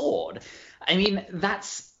giant sword. I mean, that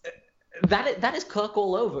is Kirk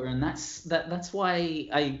all over, and that's why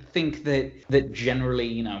I think that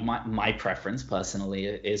generally, my preference personally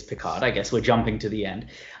is Picard. I guess we're jumping to the end,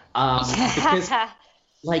 because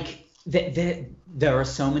like there are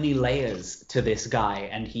so many layers to this guy,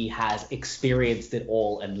 and he has experienced it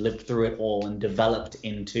all and lived through it all and developed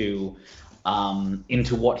into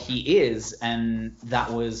what he is, and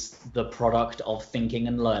that was the product of thinking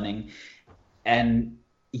and learning. And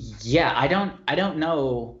yeah, I don't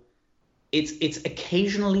know. It's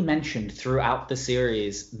occasionally mentioned throughout the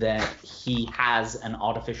series that he has an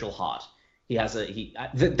artificial heart.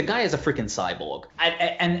 The guy is a freaking cyborg,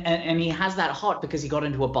 and he has that heart because he got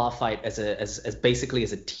into a bar fight as basically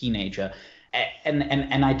as a teenager, and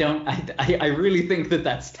I really think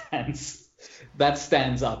that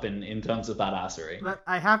stands up in terms of badassery. But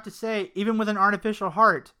I have to say, even with an artificial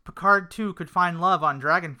heart, Picard too could find love on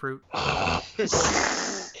Dragonfruit.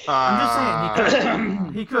 I'm just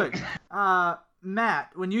saying, he could. Matt,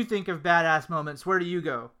 when you think of badass moments, where do you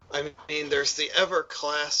go? I mean, there's the ever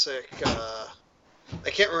classic, I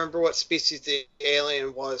can't remember what species the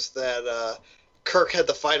alien was that Kirk had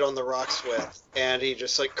the fight on the rocks with, and he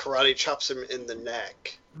just like karate chops him in the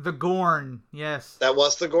neck. The Gorn, yes. That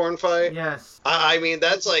was the Gorn fight? Yes. I mean,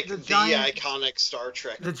 that's like the giant, iconic Star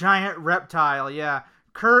Trek. The giant reptile, yeah.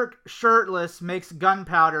 Kirk, shirtless, makes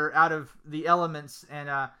gunpowder out of the elements, and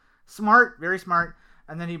smart, very smart.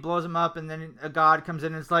 And then he blows him up, and then a god comes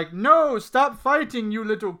in and is like, "No, stop fighting, you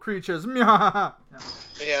little creatures!" No.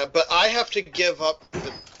 Yeah, but I have to give up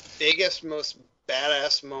the biggest, most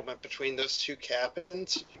badass moment between those two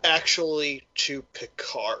captains actually to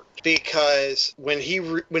Picard, because when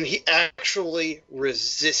he actually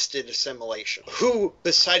resisted assimilation, who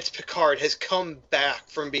besides Picard has come back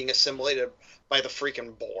from being assimilated by the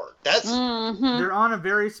freaking Borg? That's They're on a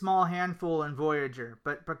very small handful in Voyager,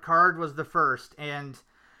 but Picard was the first, and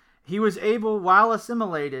he was able, while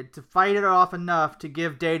assimilated, to fight it off enough to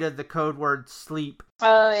give Data the code word sleep.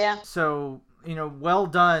 Oh, yeah. So, well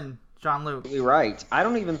done, Jean-Luc. You're right. I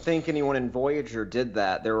don't even think anyone in Voyager did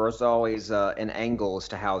that. There was always an angle as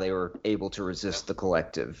to how they were able to resist the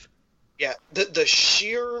collective. Yeah, the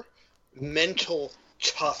sheer mental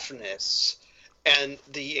toughness and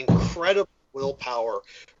the incredible willpower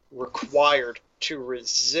required to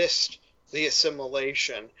resist the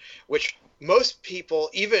assimilation, which most people,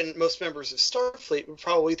 even most members of Starfleet, would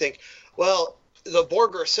probably think, well, the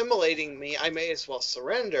Borg are assimilating me, I may as well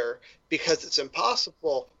surrender because it's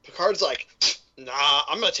impossible. Picard's like, nah,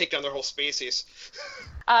 I'm going to take down their whole species.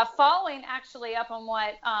 Following actually up on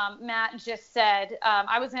what Matt just said,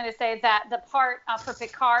 I was going to say that the part for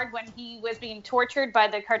Picard when he was being tortured by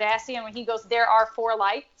the Cardassian, when he goes, "There are 4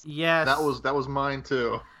 lights." Yes. That was mine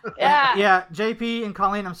too. Yeah. Yeah, JP and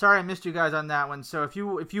Colleen, I'm sorry I missed you guys on that one. So if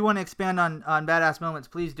you want to expand on badass moments,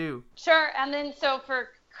 please do. Sure. And then so for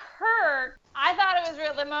Kirk, I thought it was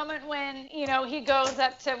real the moment when, he goes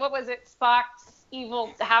up to, what was it, Spock's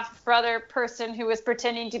evil half-brother person who was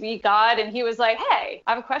pretending to be God, and he was like, hey,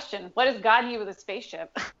 I have a question. What does God need with a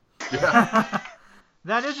spaceship? Yeah.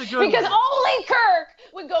 That is a good Because one. only Kirk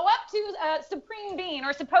would go up to Supreme Being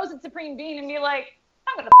or supposed Supreme Being and be like,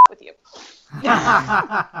 I'm going to with you.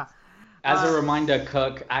 As a reminder,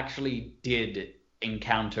 Kirk actually did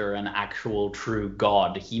encounter an actual true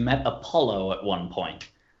god. He met Apollo at one point.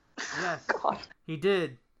 Yes, God. he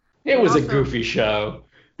did. It was a Also- goofy show.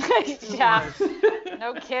 Yeah.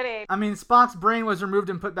 No kidding. I mean, Spock's brain was removed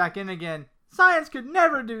and put back in again. Science could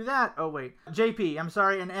never do that. Oh, wait. JP, I'm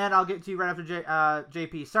sorry. And Ed, I'll get to you right after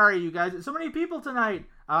JP. Sorry, you guys. So many people tonight.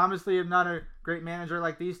 I obviously am not a great manager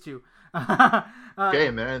like these two. Okay,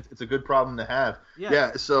 man, it's a good problem to have.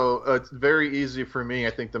 Yeah, so it's very easy for me.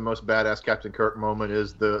 I think the most badass Captain Kirk moment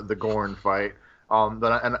is the Gorn fight.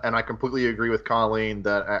 And I completely agree with Colleen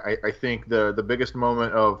that I think the biggest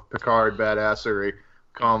moment of Picard badassery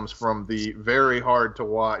comes from the very hard to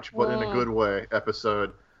watch, but in a good way,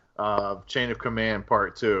 episode of Chain of Command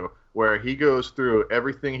Part 2, where he goes through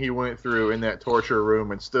everything he went through in that torture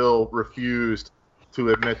room and still refused to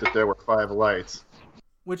admit that there were 5 lights.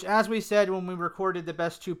 Which, as we said when we recorded the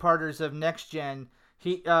best 2-parters of Next Gen,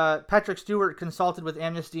 Patrick Stewart consulted with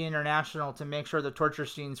Amnesty International to make sure the torture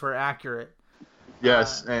scenes were accurate.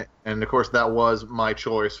 Yes, and of course that was my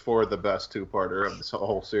choice for the best 2-parter of this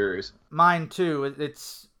whole series. Mine too.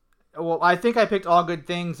 I think I picked All Good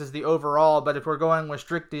Things as the overall, but if we're going with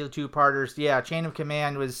strictly the 2-parters, yeah, Chain of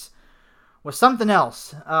Command was something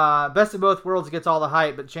else. Best of Both Worlds gets all the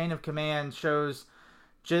hype, but Chain of Command shows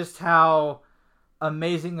just how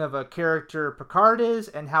amazing of a character Picard is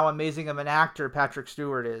and how amazing of an actor Patrick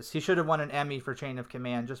Stewart is. He should have won an Emmy for Chain of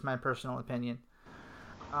Command, just my personal opinion.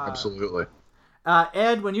 Absolutely.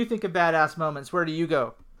 Ed, when you think of badass moments, where do you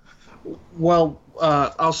go? Well,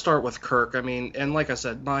 I'll start with Kirk. I mean, and like I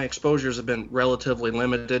said, my exposures have been relatively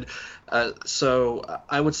limited. So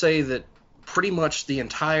I would say that pretty much the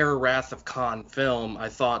entire Wrath of Khan film, I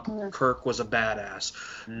thought Kirk was a badass.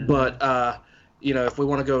 Mm-hmm. But, if we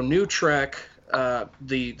want to go new Trek,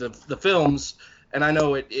 the films, and I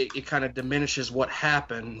know it kind of diminishes what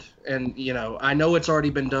happened, and I know it's already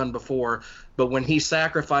been done before, but when he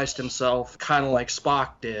sacrificed himself kind of like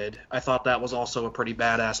Spock did, I thought that was also a pretty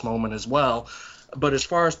badass moment as well. But as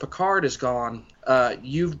far as Picard is gone,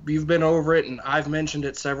 you've been over it, and I've mentioned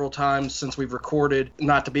it several times since we've recorded,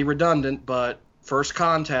 not to be redundant, but First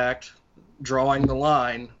Contact, drawing the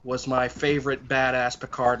line, was my favorite badass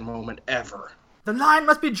Picard moment ever. The line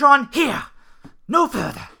must be drawn here, no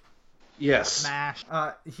further. Yes. Smash.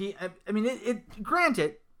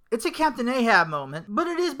 Granted, it's a Captain Ahab moment, but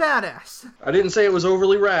it is badass. I didn't say it was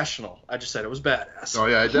overly rational. I just said it was badass. Oh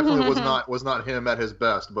yeah, it definitely was not him at his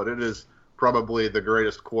best, but it is probably the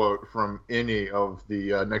greatest quote from any of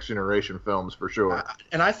the Next Generation films for sure.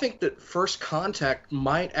 And I think that First Contact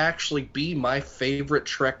might actually be my favorite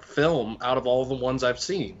Trek film out of all the ones I've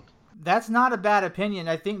seen. That's not a bad opinion.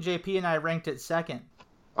 I think JP and I ranked it second.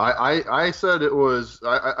 I said it was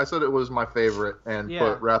my favorite and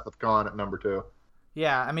put Wrath of Khan at number 2.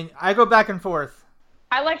 Yeah, I mean, I go back and forth.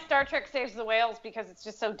 I like Star Trek Saves the Whales because it's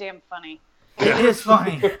just so damn funny. It is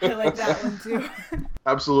funny. I like that one too.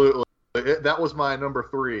 Absolutely. That was my number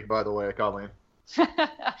 3, by the way, Colleen. There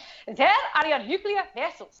are your nuclear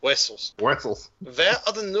vessels. Vessels. Wessels. Where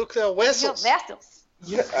are the nuclear vessels? Vessels.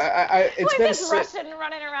 Yeah, it's like been this Russian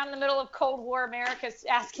running around in the middle of Cold War America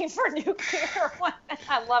asking for nuclear one.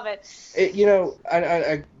 I love it.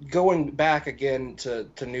 I going back again to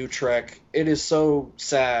New Trek, it is so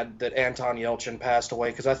sad that Anton Yelchin passed away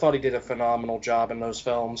because I thought he did a phenomenal job in those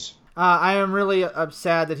films. I am really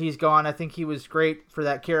sad that he's gone. I think he was great for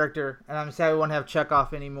that character, and I'm sad we won't have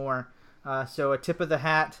Chekhov anymore. So a tip of the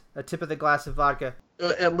hat, a tip of the glass of vodka.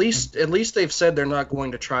 At least they've said they're not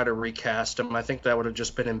going to try to recast him. I think that would have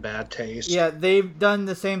just been in bad taste. Yeah, they've done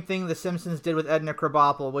the same thing The Simpsons did with Edna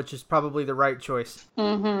Krabappel, which is probably the right choice.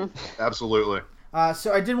 Mm-hmm. Absolutely.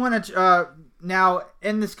 So I did want to now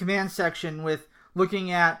end this command section with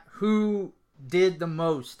looking at who did the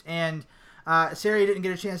most. And Sarah, you didn't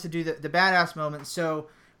get a chance to do the badass moment. So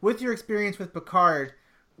with your experience with Picard,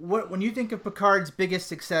 when you think of Picard's biggest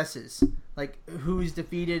successes, like who he's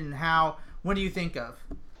defeated and how, what do you think of?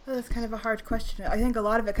 Well, that's kind of a hard question. I think a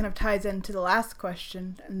lot of it kind of ties into the last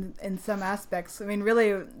question in some aspects. I mean,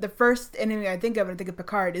 really, the first enemy I think of when I think of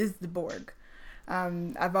Picard is the Borg.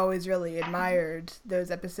 I've always really admired those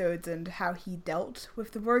episodes and how he dealt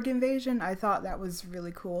with the Borg invasion. I thought that was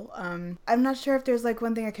really cool. I'm not sure if there's like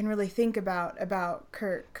one thing I can really think about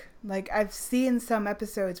Kirk. Like, I've seen some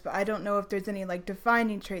episodes, but I don't know if there's any like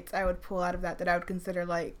defining traits I would pull out of that I would consider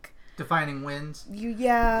like defining wins.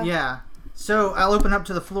 Yeah. So I'll open up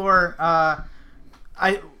to the floor.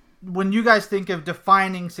 When you guys think of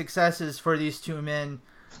defining successes for these two men,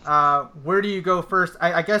 where do you go first?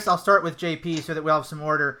 I guess I'll start with JP so that we'll have some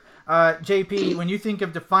order. JP, when you think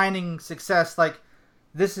of defining success, like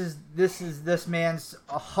this is this man's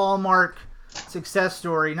a hallmark success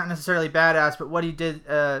story, not necessarily badass, but what he did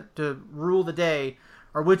to rule the day,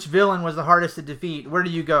 or which villain was the hardest to defeat, where do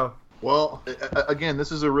you go? Well, again,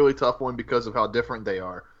 this is a really tough one because of how different they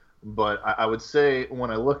are. But I would say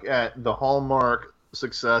when I look at the hallmark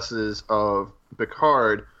successes of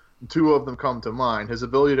Picard, two of them come to mind. His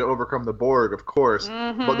ability to overcome the Borg, of course,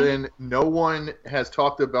 but then no one has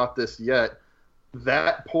talked about this yet.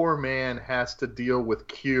 That poor man has to deal with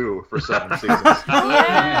Q for 7 seasons.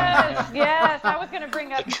 Yes, I was going to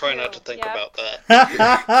bring up I try not to think about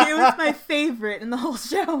that. Q was my favorite in the whole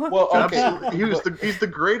show. Well, okay. He's the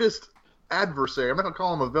greatest adversary. I'm not going to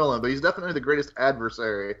call him a villain, but he's definitely the greatest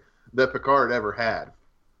adversary that Picard ever had.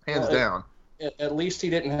 Hands down. At least he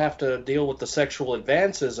didn't have to deal with the sexual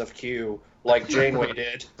advances of Q like Janeway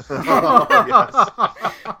did. Oh,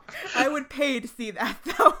 yes. I would pay to see that,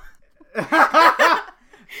 though.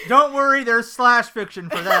 Don't worry, there's slash fiction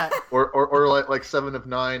for that. Or like 7 of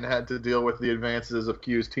 9 had to deal with the advances of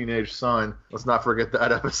Q's teenage son. Let's not forget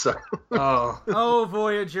that episode. Oh,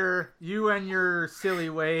 Voyager, you and your silly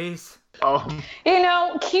ways. You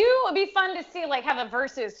know, Q would be fun to see, like, have a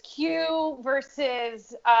versus Q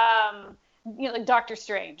versus, like Doctor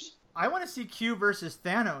Strange. I want to see Q versus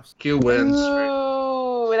Thanos. Q wins.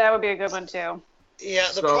 Ooh, that would be a good one, too. Yeah,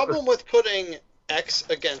 the problem with putting X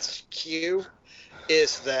against Q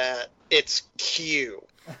is that it's Q.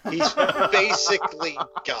 He's basically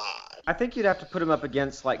God. I think you'd have to put him up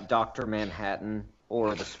against, like, Dr. Manhattan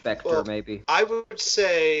or the Spectre, maybe. I would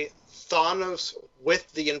say Thanos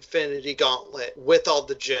with the Infinity Gauntlet, with all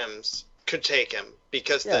the gems, could take him.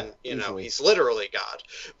 Because then, easily. He's literally God.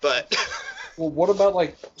 But... Well, what about,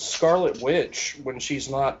 like, Scarlet Witch when she's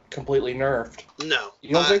not completely nerfed? No.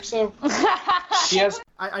 You don't think so? She has...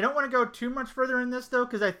 I don't want to go too much further in this, though,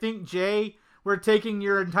 because I think, Jay, we're taking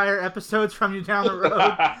your entire episodes from you down the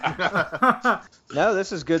road. No,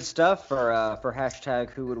 this is good stuff for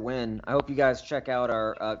hashtag Who Would Win. I hope you guys check out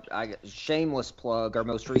our shameless plug. Our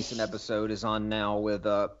most recent episode is on now with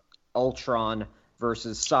Ultron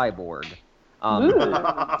versus Cyborg.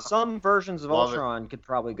 Some versions of Ultron could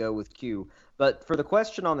probably go with Q. But for the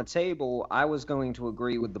question on the table, I was going to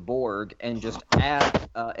agree with the Borg and just add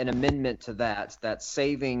an amendment to that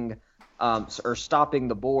saving or stopping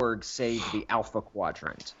the Borg saved the Alpha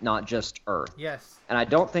Quadrant, not just Earth. Yes. And I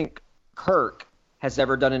don't think Kirk has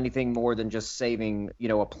ever done anything more than just saving,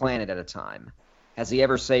 a planet at a time. Has he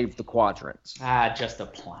ever saved the quadrants? Just a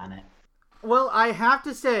planet. Well, I have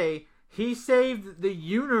to say, he saved the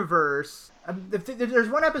universe. There's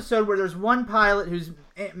one episode where there's one pilot who's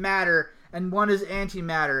matter and one is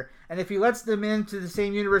antimatter. And if he lets them into the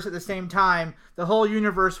same universe at the same time, the whole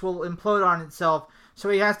universe will implode on itself. So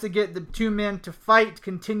he has to get the two men to fight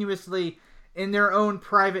continuously in their own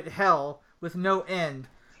private hell with no end.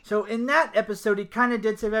 So in that episode, he kind of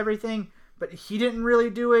did save everything, but he didn't really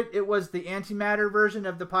do it. It was the antimatter version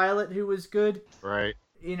of the pilot who was good. Right.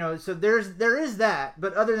 So there is that,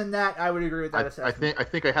 but other than that, I would agree with that assessment. I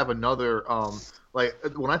think I have another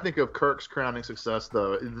when I think of Kirk's crowning success,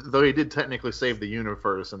 though he did technically save the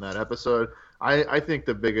universe in that episode, I think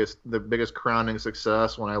the biggest crowning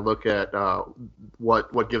success when I look at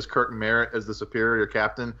what gives Kirk merit as the superior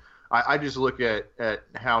captain, I just look at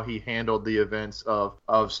how he handled the events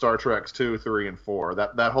of Star Trek 2, 3, and 4.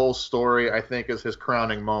 That whole story, I think, is his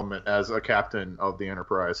crowning moment as a captain of the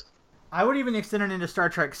Enterprise. I would even extend it into Star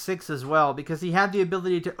Trek 6 as well, because he had the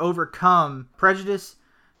ability to overcome prejudice.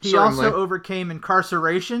 He also overcame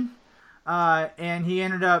incarceration. and he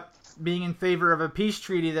ended up being in favor of a peace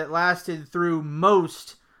treaty that lasted through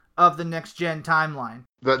most of the Next Gen timeline.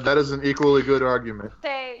 That is an equally good argument.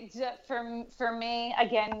 For me,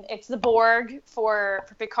 again, it's the Borg for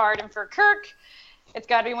Picard and for Kirk. It's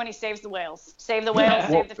got to be when he saves the whales. Save the whales,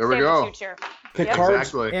 save the future.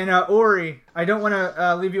 Exactly. And Ori, I don't want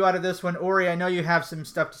to leave you out of this one. Ori, I know you have some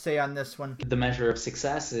stuff to say on this one. The measure of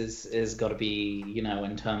success is got to be,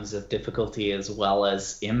 in terms of difficulty as well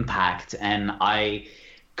as impact. And I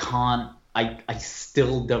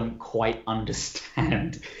still don't quite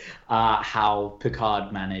understand how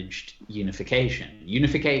Picard managed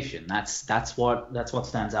unification. That's what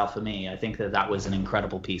stands out for me. I think that was an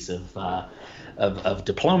incredible piece of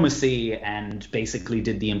diplomacy, and basically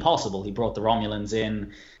did the impossible. He brought the Romulans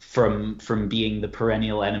in from being the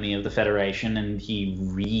perennial enemy of the Federation, and he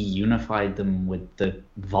reunified them with the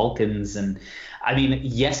Vulcans. And I mean,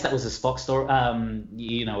 yes, that was a Spock story,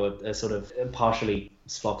 a sort of partially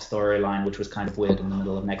Spock storyline, which was kind of weird in the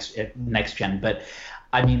middle of next gen. But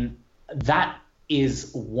I mean, that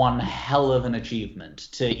is one hell of an achievement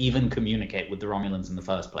to even communicate with the Romulans in the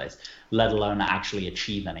first place, let alone actually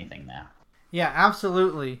achieve anything there. Yeah,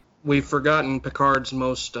 absolutely. We've forgotten Picard's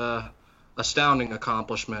most astounding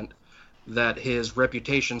accomplishment, that his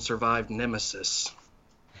reputation survived Nemesis.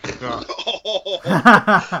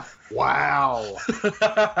 Wow.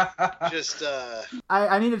 Just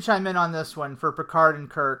I need to chime in on this one for Picard and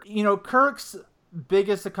Kirk. Kirk's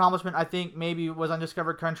biggest accomplishment, I think, maybe was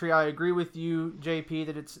Undiscovered Country. I agree with you, JP,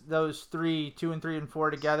 that it's those 2 and 3 and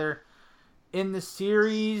 4 together. In the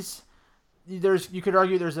series, you could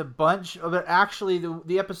argue there's a bunch, but actually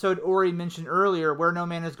the episode Ori mentioned earlier, Where No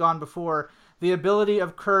Man Has Gone Before, the ability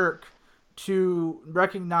of Kirk to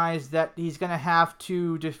recognize that he's going to have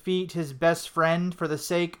to defeat his best friend for the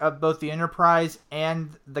sake of both the Enterprise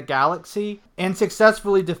and the galaxy, and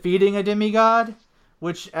successfully defeating a demigod,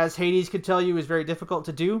 which, as Hades could tell you, is very difficult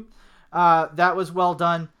to do. That was well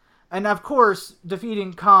done. And of course,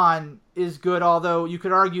 defeating Khan is good, although you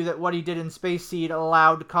could argue that what he did in Space Seed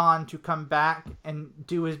allowed Khan to come back and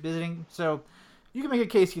do his bidding. So you can make a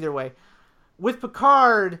case either way. With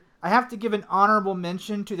Picard, I have to give an honorable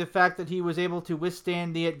mention to the fact that he was able to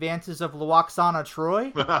withstand the advances of Lwaxana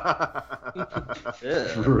Troi.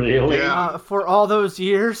 Really? Yeah. For all those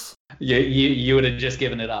years. You would have just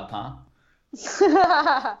given it up, huh?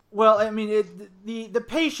 Well, I mean, the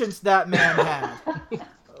patience that man had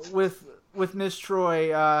with Miss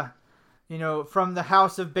Troi, from the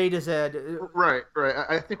house of Beta Z. Right.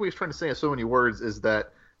 I think what he's trying to say in so many words is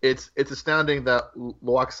that it's astounding that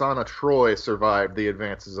Lwaxana Troi survived the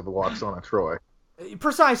advances of Lwaxana Troi.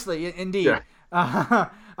 Precisely, indeed. Yeah.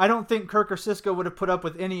 I don't think Kirk or Sisko would have put up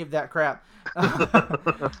with any of that crap.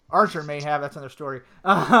 Archer may have. That's another story.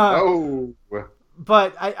 But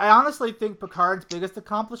I honestly think Picard's biggest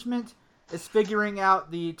accomplishment is figuring out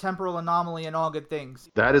the temporal anomaly in All Good Things.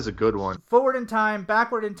 That is a good one. Forward in time,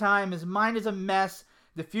 backward in time, his mind is a mess,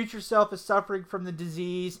 the future self is suffering from the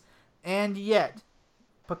disease, and yet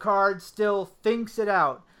Picard still thinks it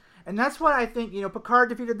out. And that's what I think, Picard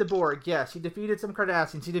defeated the Borg. Yes, he defeated some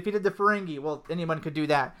Cardassians. He defeated the Ferengi. Well, anyone could do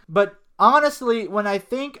that. But honestly, when I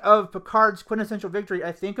think of Picard's quintessential victory,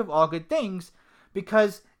 I think of All Good Things,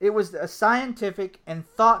 because it was a scientific and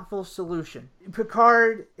thoughtful solution.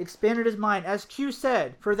 Picard expanded his mind. As Q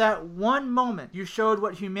said, for that one moment, you showed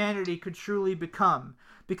what humanity could truly become.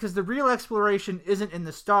 Because the real exploration isn't in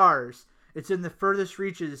the stars, it's in the furthest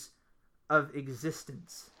reaches of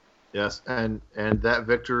existence. Yes, and that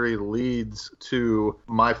victory leads to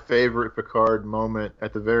my favorite Picard moment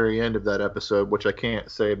at the very end of that episode, which I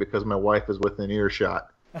can't say because my wife is within earshot.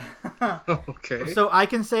 Okay. So I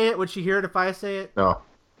can say it. Would she hear it if I say it? No.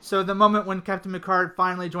 So the moment when Captain Picard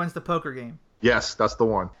finally joins the poker game. Yes, that's the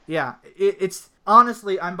one. Yeah. It's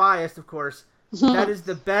honestly, I'm biased, of course. That is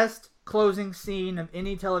the best closing scene of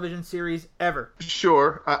any television series ever.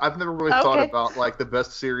 Sure. I've never really thought about like the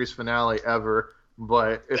best series finale ever,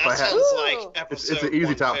 but if I had, sounds like episode it's an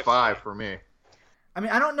easy top 150. 5 for me. I mean,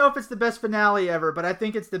 I don't know if it's the best finale ever, but I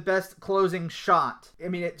think it's the best closing shot. I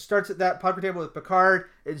mean, it starts at that poker table with Picard.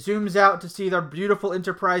 It zooms out to see the beautiful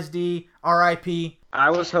Enterprise D, R.I.P. I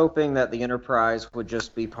was hoping that the Enterprise would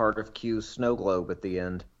just be part of Q's snow globe at the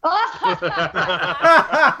end.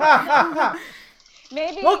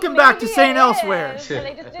 Welcome back to St. Elsewhere. So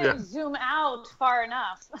they just didn't zoom out far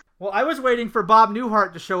enough. Well, I was waiting for Bob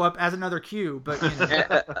Newhart to show up as another Q, but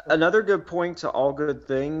Another good point to All Good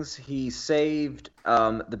Things, he saved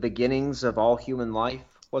the beginnings of all human life,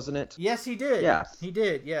 wasn't it? Yes, he did. Yeah. He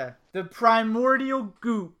did, yeah. The primordial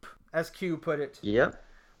goop, as Q put it. Yep.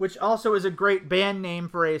 which also is a great band name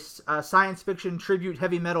for a science fiction tribute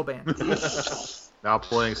heavy metal band. Now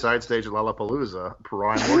playing side stage at Lollapalooza,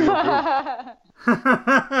 Primordial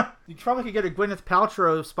Goop. You probably could get a Gwyneth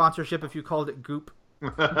Paltrow sponsorship if you called it Goop.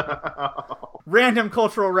 Random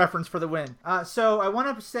cultural reference for the win. So I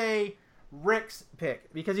want to say Rick's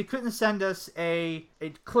pick, because he couldn't send us a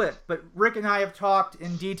clip, but Rick and I have talked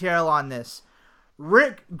in detail on this.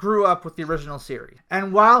 Rick grew up with the original series,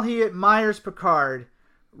 and while he admires Picard,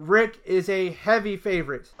 Rick is a heavy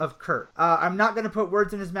favorite of Kirk. I'm not going to put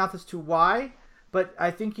words in his mouth as to why, but I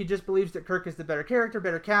think he just believes that Kirk is the better character,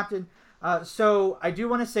 better captain. So I do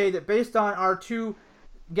want to say that based on our two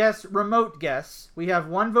remote guests, we have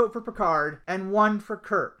 1 vote for Picard and 1 for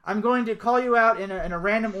Kirk. I'm going to call you out in a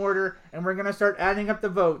random order, and we're going to start adding up the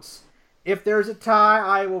votes. If there's a tie,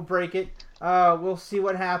 I will break it. We'll see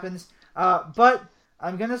what happens. But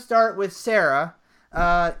I'm going to start with Sarah.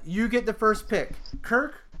 You get the first pick.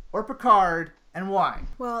 Kirk or Picard, and why?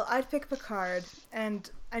 Well, I'd pick Picard,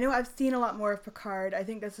 and I know I've seen a lot more of Picard. I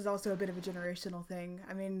think this is also a bit of a generational thing.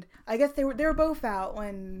 I mean, I guess they were both out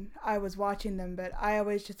when I was watching them, but I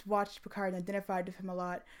always just watched Picard and identified with him a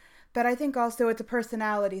lot. But I think also it's a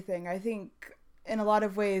personality thing. I think in a lot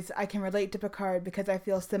of ways I can relate to Picard because I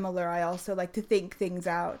feel similar. I also like to think things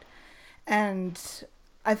out. And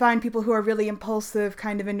I find people who are really impulsive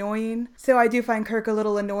kind of annoying. So I do find Kirk a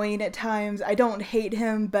little annoying at times. I don't hate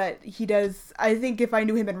him, but he does. I think if I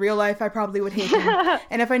knew him in real life, I probably would hate him.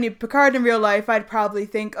 And if I knew Picard in real life, I'd probably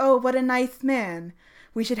think, oh, what a nice man.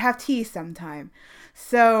 We should have tea sometime.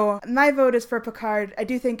 So my vote is for Picard. I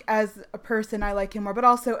do think as a person I like him more, but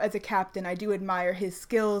also as a captain, I do admire his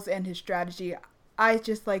skills and his strategy. I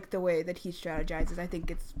just like the way that he strategizes. I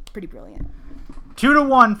think it's pretty brilliant.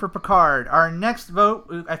 2-1 for Picard. Our next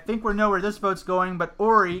vote, I think we know where this vote's going, but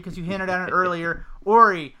Ori, because you hinted at it earlier.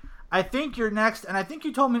 Ori, I think you're next, and I think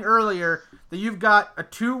you told me earlier that you've got a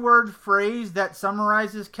 2-word phrase that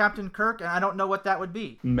summarizes Captain Kirk, and I don't know what that would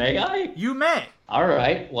be. May I? You may. All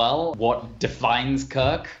right. Well, what defines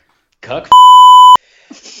Kirk? Kirk.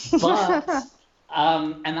 But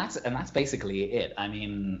and that's basically it. I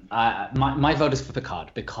mean, my vote is for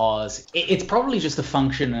Picard because it's probably just a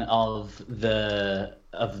function of the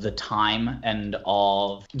time and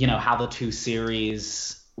of how the two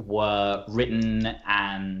series were written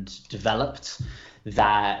and developed.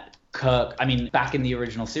 That Kirk, I mean, back in the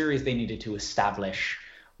original series, they needed to establish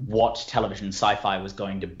what television sci-fi was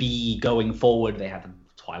going to be going forward. They had the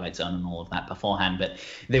Twilight Zone and all of that beforehand, but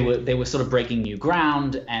they were sort of breaking new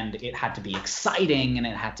ground, and it had to be exciting, and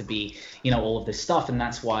it had to be all of this stuff, and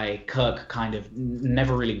that's why Kirk kind of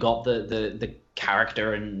never really got the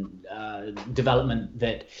character and development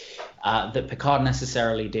that Picard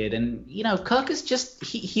necessarily did. And Kirk is just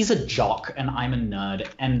he's a jock, and I'm a nerd,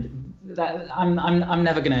 and that I'm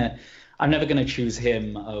never gonna choose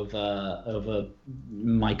him over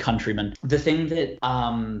my countrymen. The thing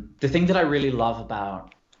that I really love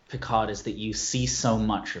about Picard is that you see so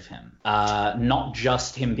much of him. Not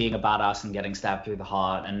just him being a badass and getting stabbed through the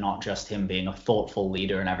heart, and not just him being a thoughtful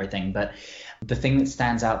leader and everything, but the thing that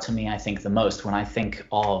stands out to me, I think, the most when I think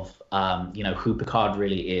of who Picard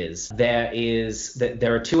really is, there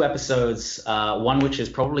are 2 episodes. One which is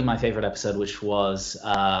probably my favorite episode, which was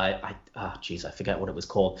I forget what it was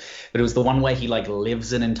called, but it was the one where he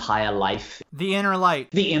lives an entire life. The Inner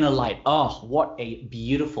Light. The Inner Light. Oh, what a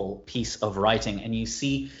beautiful piece of writing, and you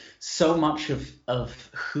see so much of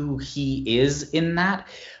who he is in that.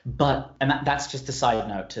 But that's just a side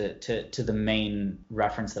note to the main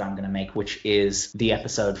reference that I'm going to make, which is the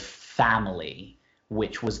episode Family,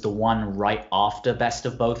 which was the one right after Best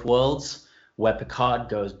of Both Worlds, where Picard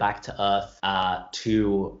goes back to Earth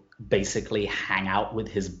to basically hang out with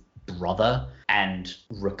his brother and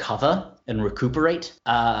recover and recuperate.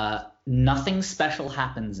 Nothing special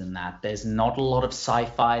happens in that. There's not a lot of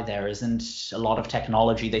sci-fi. There isn't a lot of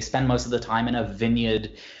technology. They spend most of the time in a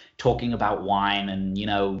vineyard talking about wine and,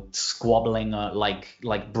 squabbling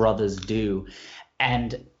like brothers do.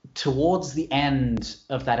 And towards the end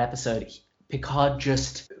of that episode, Picard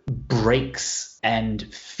just breaks and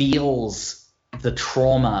feels the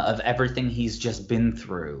trauma of everything he's just been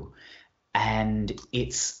through. And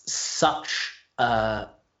it's such a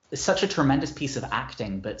tremendous piece of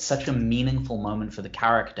acting, but such a meaningful moment for the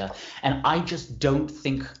character. And I just don't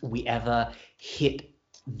think we ever hit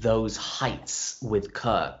those heights with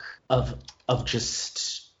Kirk of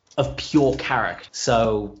pure character.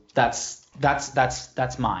 So that's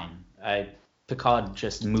mine. Picard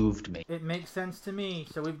just moved me. It makes sense to me.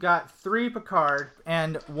 So we've got 3 Picard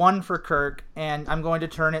and 1 for Kirk, and I'm going to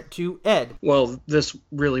turn it to Ed. Well, this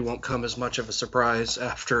really won't come as much of a surprise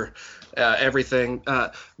after everything.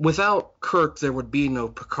 Without Kirk, there would be no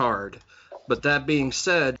Picard. But that being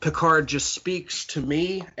said, Picard just speaks to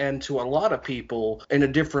me and to a lot of people in a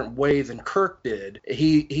different way than Kirk did.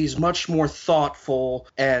 He's much more thoughtful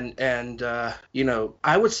and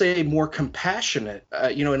I would say more compassionate,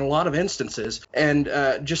 in a lot of instances, and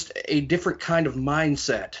just a different kind of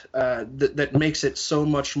mindset that makes it so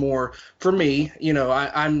much more, for me,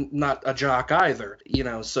 I'm not a jock either,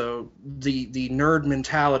 so the nerd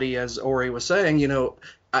mentality, as Ori was saying,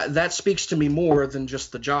 that speaks to me more than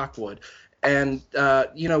just the jock would. And,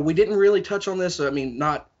 we didn't really touch on this,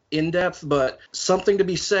 not in depth, but something to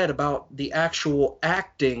be said about the actual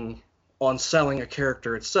acting on selling a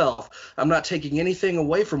character itself. I'm not taking anything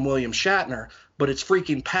away from William Shatner, but it's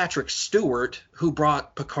freaking Patrick Stewart who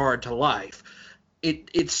brought Picard to life.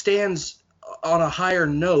 It stands on a higher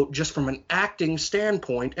note just from an acting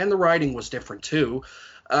standpoint, and the writing was different too.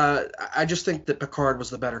 I just think that Picard was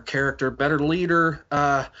the better character, better leader,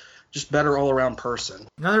 just better all-around person.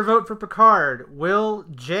 Another vote for Picard. Will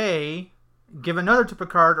Jay give another to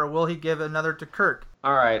Picard, or will he give another to Kirk?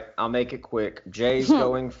 All right, I'll make it quick. Jay's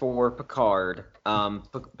going for Picard.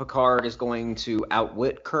 Picard is going to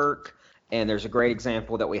outwit Kirk, and there's a great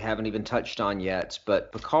example that we haven't even touched on yet,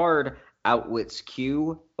 but Picard outwits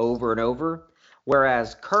Q over and over,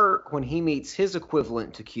 whereas Kirk, when he meets his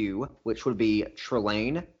equivalent to Q, which would be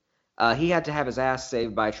Trelane, he had to have his ass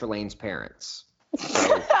saved by Trelane's parents.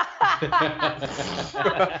 So, That's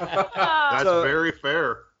very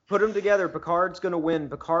fair. Put them together. Picard's going to win.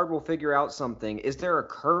 Picard will figure out something. Is there a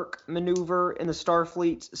Kirk maneuver in the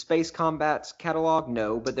Starfleet Space Combat's catalog?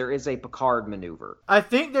 No, but there is a Picard maneuver. I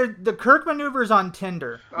think the Kirk maneuver is on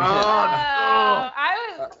Tinder. I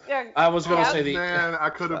was going to say Man, I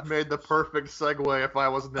could have made the perfect segue if I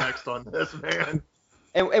was next on this, man.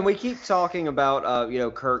 And we keep talking about,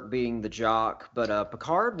 Kirk being the jock, but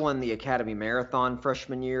Picard won the Academy Marathon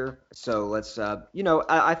freshman year. So let's,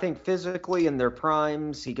 I think physically in their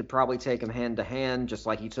primes, he could probably take him hand to hand, just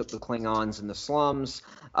like he took the Klingons in the slums.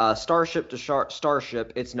 Starship to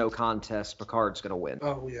starship, it's no contest. Picard's going to win.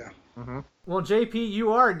 Oh, yeah. Mm-hmm. Well, JP,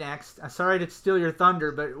 you are next. Sorry to steal your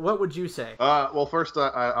thunder, but what would you say? Well, first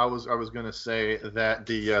I was going to say that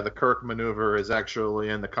the Kirk maneuver is actually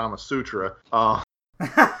in the Kama Sutra.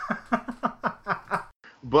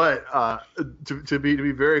 But to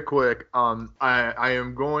be very quick, I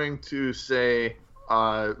am going to say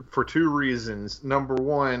for 2 reasons. Number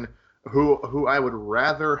one, who I would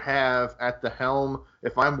rather have at the helm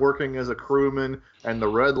if I'm working as a crewman and the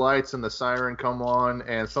red lights and the siren come on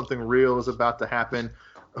and something real is about to happen,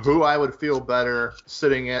 who I would feel better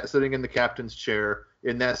sitting in the captain's chair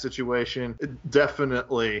in that situation.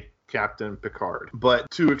 Definitely Captain Picard. But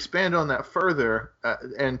to expand on that further,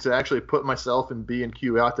 and to actually put myself and B and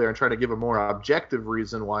Q out there and try to give a more objective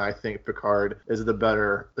reason why I think Picard is the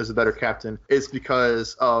better captain, is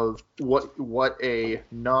because of what a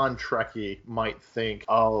non-Trekkie might think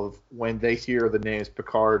of when they hear the names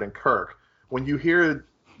Picard and Kirk. When you hear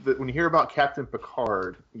about Captain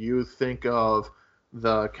Picard, you think of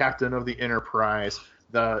the captain of the Enterprise,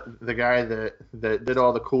 the guy that did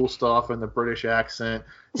all the cool stuff in the British accent.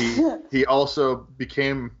 He also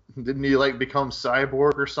didn't he become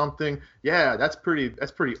cyborg or something? Yeah, that's pretty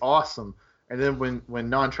awesome. And then when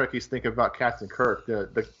non-Trekkies think about Captain Kirk,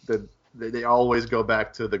 they always go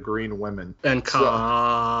back to the green women and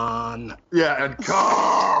Khan. And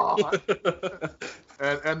Khan.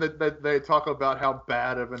 and they talk about how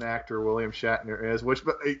bad of an actor William Shatner is, but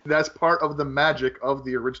that's part of the magic of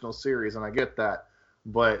the original series, and I get that.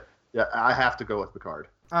 But yeah, I have to go with Picard.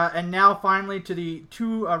 And now finally to the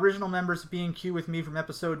 2 original members of B&Q with me from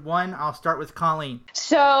episode 1. I'll start with Colleen.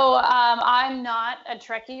 So I'm not a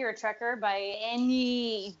Trekkie or a Trekker by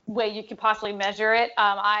any way you could possibly measure it.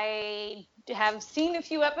 I have seen a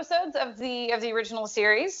few episodes of the original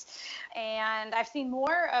series, and I've seen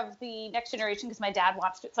more of the Next Generation because my dad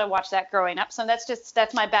watched it, so I watched that growing up. So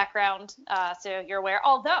that's my background, so you're aware.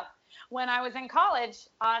 Although when I was in college,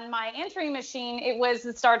 on my entry machine, it was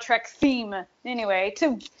the Star Trek theme anyway,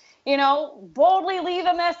 to, boldly leave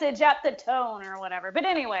a message at the tone or whatever. But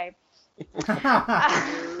anyway.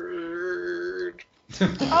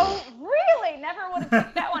 Oh, really? Never would have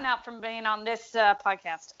picked that one out from being on this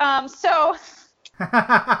podcast. So,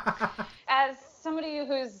 as somebody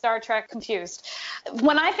who's Star Trek confused,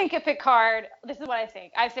 when I think of Picard, this is what I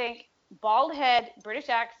think. I think bald head, British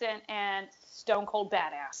accent, and stone cold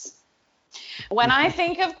badass. When I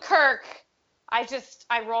think of Kirk,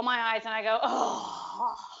 I roll my eyes and I go,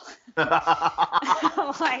 oh.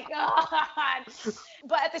 Oh my God.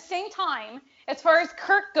 But at the same time, as far as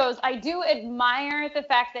Kirk goes, I do admire the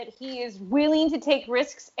fact that he is willing to take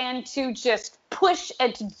risks and to just push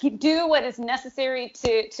and to do what is necessary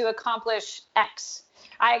to accomplish X.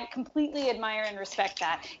 I completely admire and respect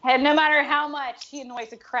that. And no matter how much he annoys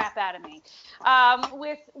the crap out of me.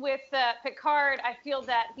 With Picard, I feel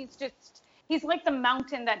that he's like the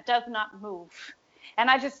mountain that does not move. And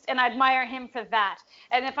I admire him for that.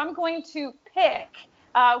 And if I'm going to pick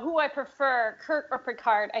who I prefer, Kirk or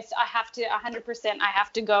Picard, I have to 100%. I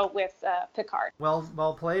have to go with Picard.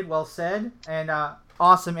 Well played, well said, and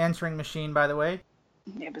awesome answering machine, by the way.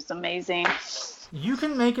 It was amazing. You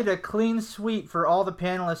can make it a clean sweep for all the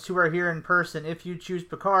panelists who are here in person if you choose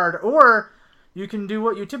Picard, or you can do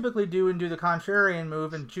what you typically do and do the contrarian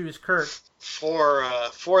move and choose Kirk. For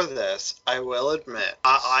this, I will admit,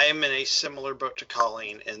 I am in a similar boat to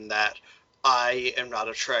Colleen in that I am not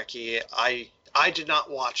a Trekkie. I did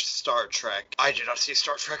not watch Star Trek. I did not see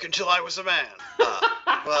Star Trek until I was a man.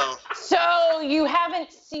 So you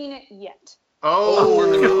haven't seen it yet.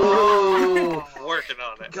 Working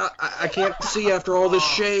on it. God, I can't see after all this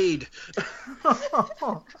shade.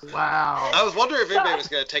 Wow. I was wondering if anybody was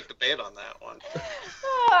going to take the bait on that one.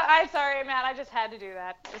 I'm sorry, Matt. I just had to do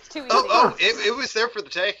that. It's too easy. It was there for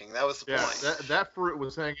the taking. That was the point. That fruit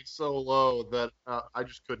was hanging so low that I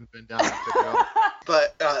just couldn't bend down and pick it up.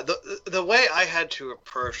 But the way I had to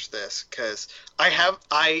approach this, because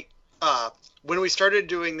when we started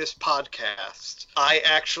doing this podcast, I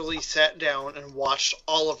actually sat down and watched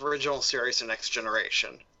all of original series of Next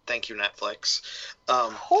Generation. Thank you, Netflix.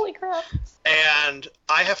 Holy crap! And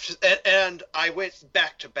I went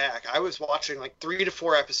back to back. I was watching like 3 to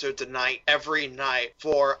 4 episodes a night, every night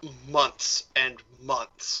for months and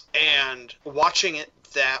months, and watching it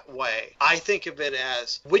that way. I think of it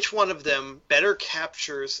as which one of them better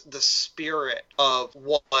captures the spirit of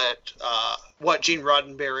what Gene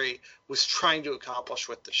Roddenberry was trying to accomplish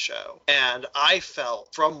with the show. And I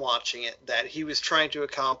felt from watching it that he was trying to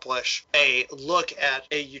accomplish a look at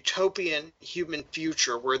a utopian human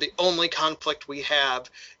future where the only conflict we have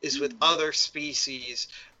is with other species,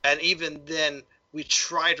 and even then we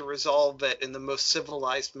try to resolve it in the most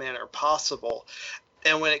civilized manner possible.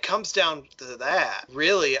 And when it comes down to that,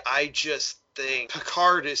 really, I just think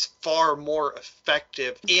Picard is far more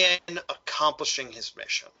effective in accomplishing his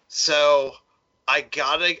mission. So I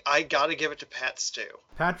gotta give it to Pat Stew.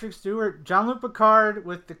 Patrick Stewart, Jean-Luc Picard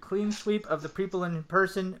with the clean sweep of the people in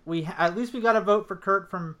person. At least we got a vote for Kirk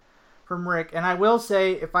from Rick. And I will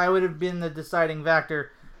say, if I would have been the deciding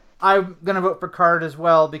factor, I'm gonna vote for Picard as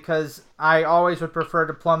well, because I always would prefer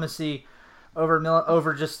diplomacy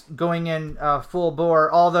over just going in full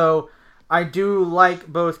bore. Although I do like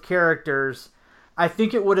both characters, I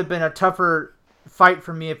think it would have been a tougher fight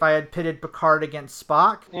for me if I had pitted Picard against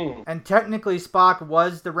Spock. And technically Spock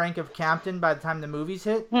was the rank of captain by the time the movies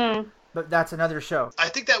hit. But that's another show. I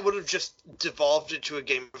think that would have just devolved into a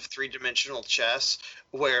game of 3-dimensional chess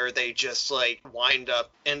where they just wind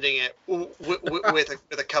up ending it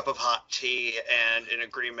with a cup of hot tea and an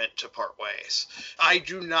agreement to part ways. I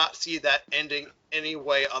do not see that ending any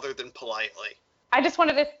way other than politely. I just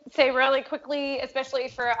wanted to say really quickly, especially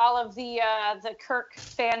for all of the Kirk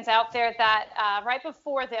fans out there, that right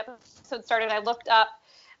before the episode started, I looked up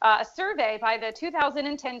a survey by the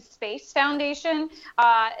 2010 Space Foundation.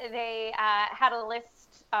 They had a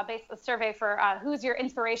list, based a survey for who's your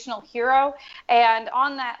inspirational hero, and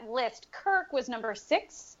on that list, Kirk was number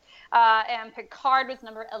 6. And Picard was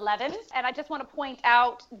number 11. And I just want to point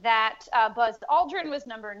out that Buzz Aldrin was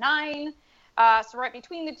number 9. So right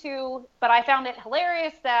between the two, but I found it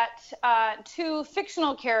hilarious that 2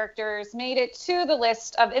 fictional characters made it to the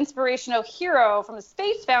list of inspirational hero from the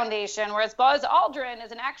Space Foundation, whereas Buzz Aldrin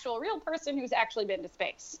is an actual real person who's actually been to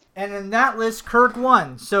space. And in that list, Kirk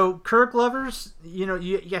won. So Kirk lovers,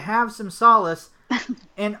 you have some solace.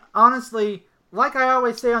 And honestly, like I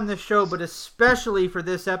always say on this show, but especially for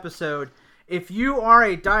this episode, if you are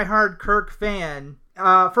a diehard Kirk fan,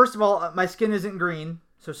 first of all, my skin isn't green.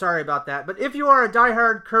 So sorry about that. But if you are a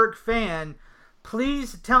diehard Kirk fan,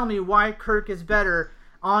 please tell me why Kirk is better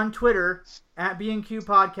on Twitter at B&Q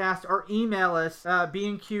Podcast, or email us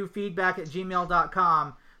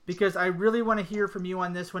bnqfeedback@gmail.com, because I really want to hear from you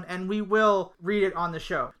on this one, and we will read it on the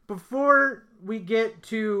show. Before we get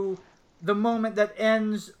to the moment that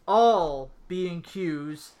ends all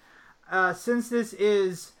B&Qs, since this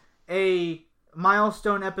is a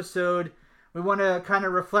milestone episode, we want to kind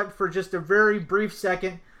of reflect for just a very brief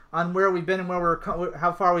second on where we've been and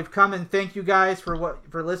how far we've come, and thank you guys for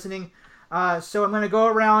listening. So I'm going to go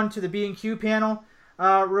around to the B&Q panel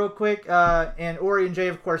real quick. And Ori and Jay,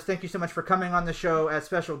 of course, thank you so much for coming on the show as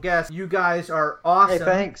special guests. You guys are awesome. Hey,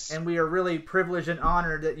 thanks. And we are really privileged and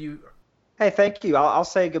honored that you... Hey, thank you. I'll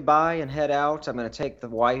say goodbye and head out. I'm going to take the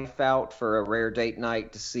wife out for a rare date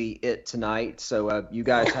night to see It tonight. So you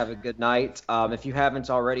guys have a good night. If you haven't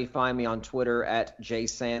already, find me on Twitter at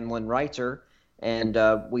jsandlinwriter, and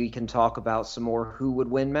we can talk about some more who would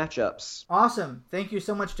win matchups. Awesome. Thank you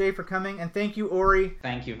so much, Jay, for coming, and thank you, Ori.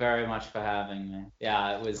 Thank you very much for having me.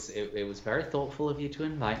 Yeah, it was very thoughtful of you to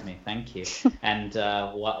invite me. Thank you. And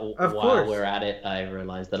while we're at it, I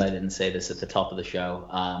realized that I didn't say this at the top of the show.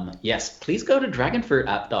 Yes, please go to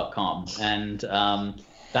dragonfruitapp.com, and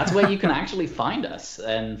that's where you can actually find us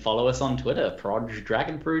and follow us on Twitter, Proj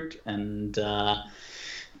Dragonfruit, and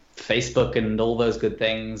Facebook and all those good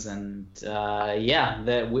things. And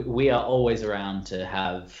we are always around to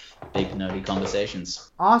have big nerdy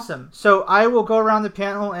conversations. Awesome. So I will go around the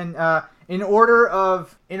panel, and in order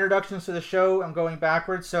of introductions to the show, I'm going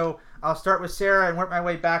backwards. So I'll start with Sarah and work my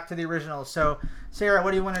way back to the original. So Sarah,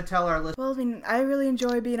 what do you want to tell our listeners? Well, I mean, I really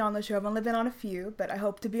enjoy being on the show. I've only been on a few, but I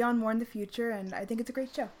hope to be on more in the future, and I think it's a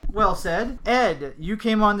great show. Well said. Ed, you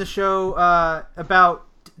came on the show about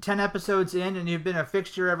 10 episodes in, and you've been a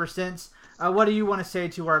fixture ever since. What do you want to say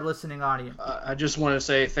to our listening audience? I just want to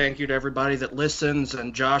say thank you to everybody that listens,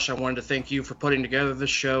 and Josh, I wanted to thank you for putting together this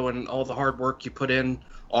show and all the hard work you put in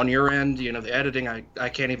on your end. You know, the editing, I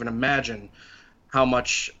can't even imagine how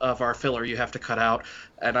much of our filler you have to cut out.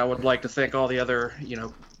 And I would like to thank all the other,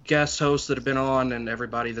 guest hosts that have been on and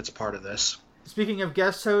everybody that's part of this. Speaking of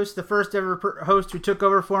guest hosts, the first ever host who took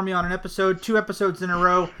over for me on an episode, 2 episodes in a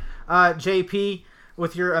row, JP,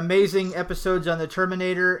 with your amazing episodes on the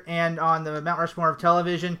Terminator and on the Mount Rushmore of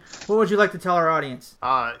television. What would you like to tell our audience?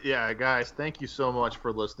 Yeah, guys, thank you so much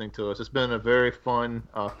for listening to us. It's been a very fun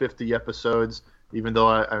 50 episodes, even though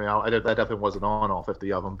I definitely wasn't on all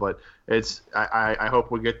 50 of them, but I hope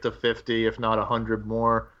we get to 50, if not 100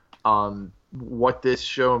 more. What this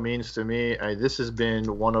show means to me, this has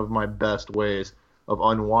been one of my best ways of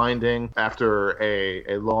unwinding after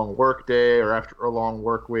a long work day or after a long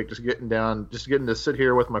work week, just getting to sit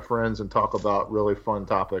here with my friends and talk about really fun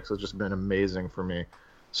topics has just been amazing for me.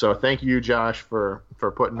 So thank you, Josh, for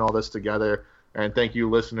putting all this together, and thank you,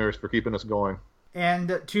 listeners, for keeping us going.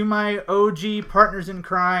 And to my OG partners in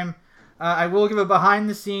crime, I will give a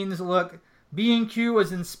behind-the-scenes look. B&Q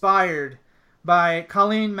was inspired by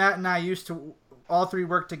Colleen, Matt, and I used to all 3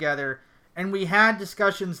 work together. And we had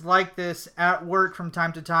discussions like this at work from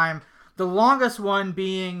time to time. The longest one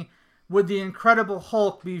being, would the Incredible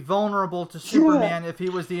Hulk be vulnerable to Superman if he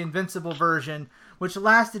was the invincible version, which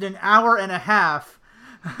lasted an hour and a half.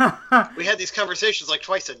 We had these conversations like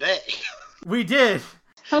twice a day. We did.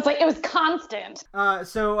 It was constant.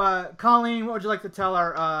 So, Colleen, what would you like to tell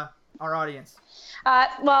our audience?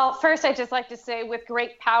 Well, first, I'd just like to say, with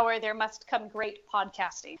great power, there must come great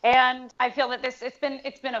podcasting. And I feel that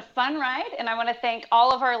it's been a fun ride, and I want to thank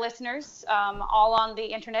all of our listeners, all on the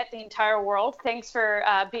internet, the entire world. Thanks for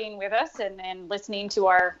being with us and listening to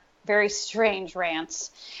our very strange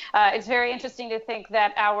rants. It's very interesting to think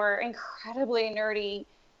that our incredibly nerdy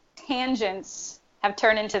tangents have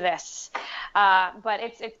turned into this. But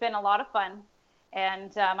it's been a lot of fun,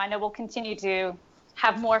 and I know we'll continue to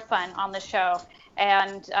have more fun on the show.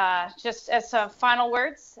 And just as some final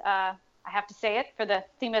words, I have to say it for the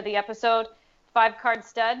theme of the episode: 5-card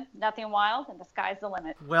stud, nothing wild, and the sky's the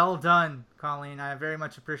limit. Well done, Colleen. I very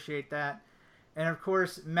much appreciate that. And of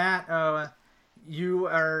course, Matt, you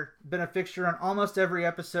are been a fixture on almost every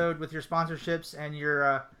episode with your sponsorships and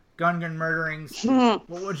your gun murderings.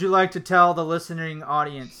 What would you like to tell the listening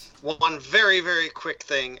audience? One very, very quick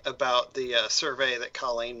thing about the survey that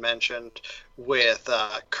Colleen mentioned with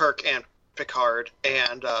Kirk and Picard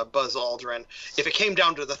and Buzz Aldrin. If it came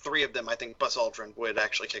down to the 3 of them, I think Buzz Aldrin would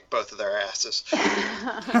actually kick both of their asses.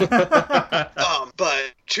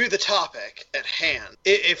 But to the topic at hand,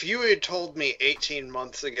 if you had told me 18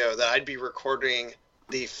 months ago that I'd be recording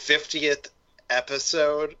the 50th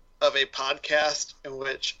episode of a podcast in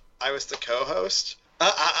which I was the co-host,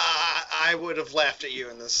 I would have laughed at you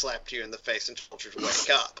and then slapped you in the face and told you to wake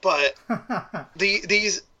up. But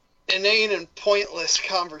these inane and pointless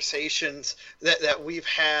conversations that we've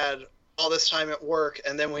had all this time at work,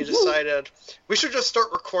 and then we decided we should just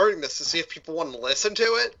start recording this to see if people want to listen to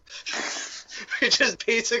it, which is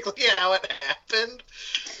basically how it happened.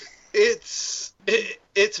 It's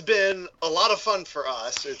been a lot of fun for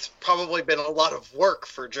us. It's probably been a lot of work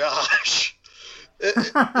for Josh.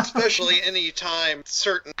 Especially any time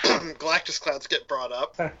certain Galactus clouds get brought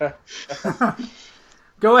up.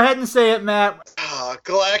 Go ahead and say it, Matt.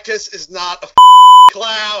 Galactus is not a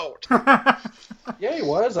cloud. Yeah, he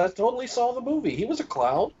was. I totally saw the movie. He was a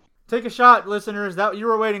cloud. Take a shot, listeners. That you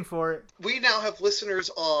were waiting for it. We now have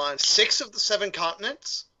listeners on 6 of the 7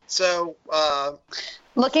 continents. So,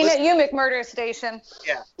 Looking at you, McMurder Station.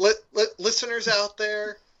 yeah, listeners out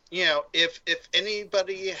there, you know, if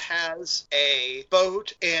anybody has a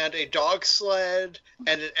boat and a dog sled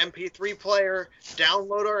and an MP3 player,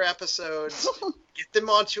 download our episodes, get them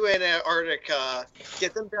onto Antarctica,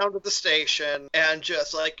 get them down to the station, and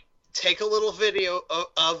just like take a little video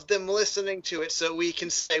of them listening to it so we can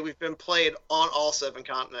say we've been played on all 7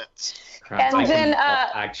 continents. Crap, And I then, can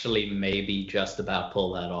actually maybe just about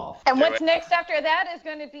pull that off. And what's next after that is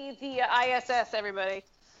going to be the ISS, everybody.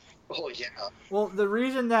 Oh, yeah. Well, the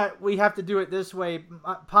reason that we have to do it this way,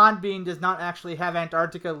 Podbean does not actually have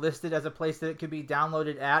Antarctica listed as a place that it could be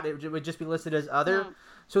downloaded at. It would just be listed as other.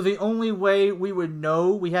 So the only way we would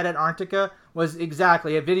know we had Antarctica was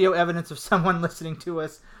exactly a video evidence of someone listening to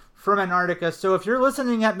us from Antarctica. So if you're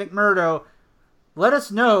listening at McMurdo, let us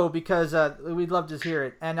know, because we'd love to hear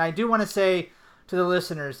it. And I do want to say to the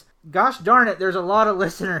listeners, gosh darn it, there's a lot of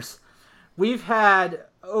listeners. We've had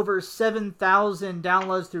over 7,000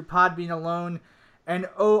 downloads through Podbean alone, and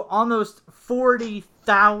almost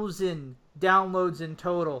 40,000 downloads in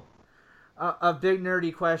total of Big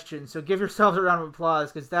Nerdy Questions. So give yourselves a round of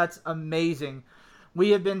applause, because that's amazing.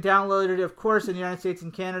 We have been downloaded, of course, in the United States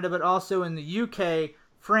and Canada, but also in the UK,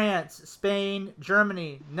 France, Spain,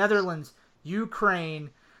 Germany, Netherlands,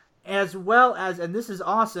 Ukraine, as well as, and this is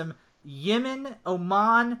awesome, Yemen,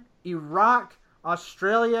 Oman, Iraq,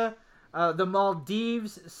 Australia, the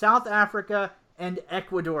Maldives, South Africa, and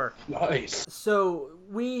Ecuador. Nice. So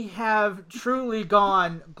we have truly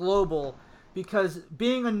gone global, because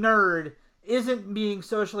being a nerd isn't being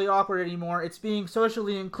socially awkward anymore. It's being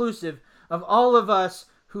socially inclusive of all of us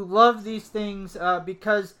who love these things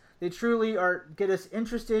because they truly get us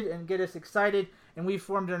interested and get us excited, and we've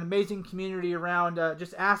formed an amazing community around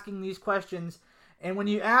just asking these questions. And when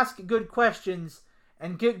you ask good questions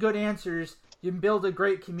and get good answers, you can build a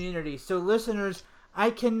great community. So listeners,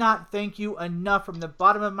 I cannot thank you enough from the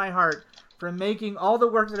bottom of my heart for making all the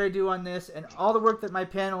work that I do on this and all the work that my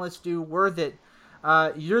panelists do worth it.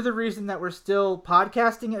 You're the reason that we're still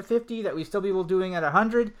podcasting at 50, that we still be able doing at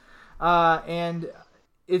 100, and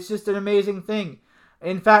it's just an amazing thing.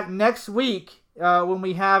 In fact, next week, when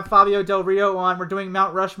we have Fabio Del Rio on, we're doing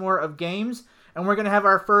Mount Rushmore of games, and we're going to have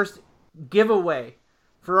our first giveaway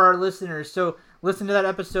for our listeners. So listen to that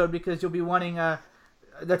episode, because you'll be wanting,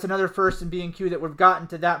 that's another first in B&Q that we've gotten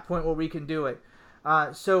to that point where we can do it.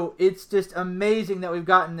 So it's just amazing that we've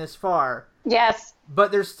gotten this far. Yes.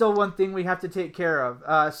 But there's still one thing we have to take care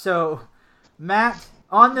of. So, Matt,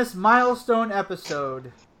 on this milestone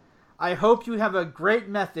episode, I hope you have a great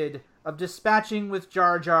method of dispatching with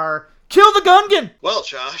Jar Jar. Kill the Gungan! Well,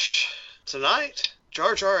 Josh, tonight,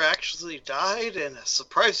 Jar Jar actually died in a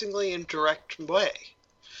surprisingly indirect way.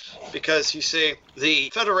 Because, you see, the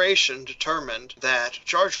Federation determined that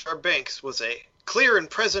Jar Jar Binks was a clear and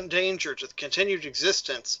present danger to the continued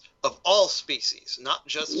existence of all species, not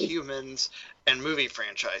just humans and movie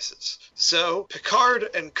franchises. So, Picard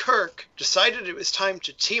and Kirk decided it was time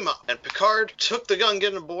to team up, and Picard took the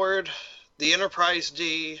Gungan aboard the Enterprise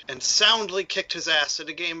D and soundly kicked his ass at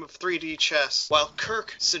a game of 3D chess, while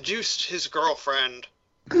Kirk seduced his girlfriend,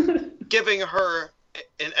 giving her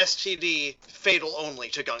an STD fatal only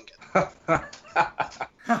to Gungan.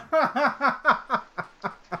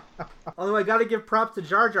 Although I gotta give props to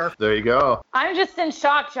Jar Jar. There you go. I'm just in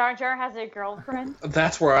shock. Jar Jar has a girlfriend.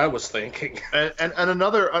 That's where I was thinking. And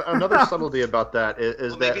another subtlety about that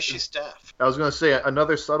is Well, that maybe she's deaf. I was going to say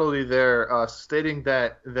another subtlety there, stating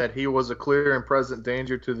that he was a clear and present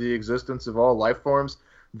danger to the existence of all life forms.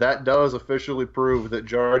 That does officially prove that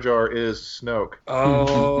Jar Jar is Snoke.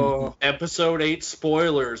 Oh, episode 8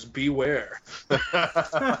 spoilers, beware. Did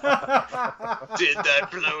that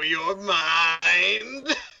blow your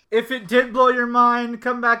mind? If it did blow your mind,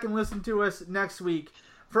 come back and listen to us next week.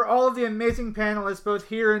 For all of the amazing panelists, both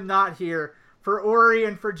here and not here, for Ori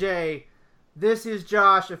and for Jay, this is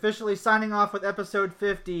Josh, officially signing off with episode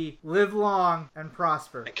 50. Live long and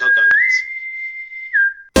prosper. And kill Gungan.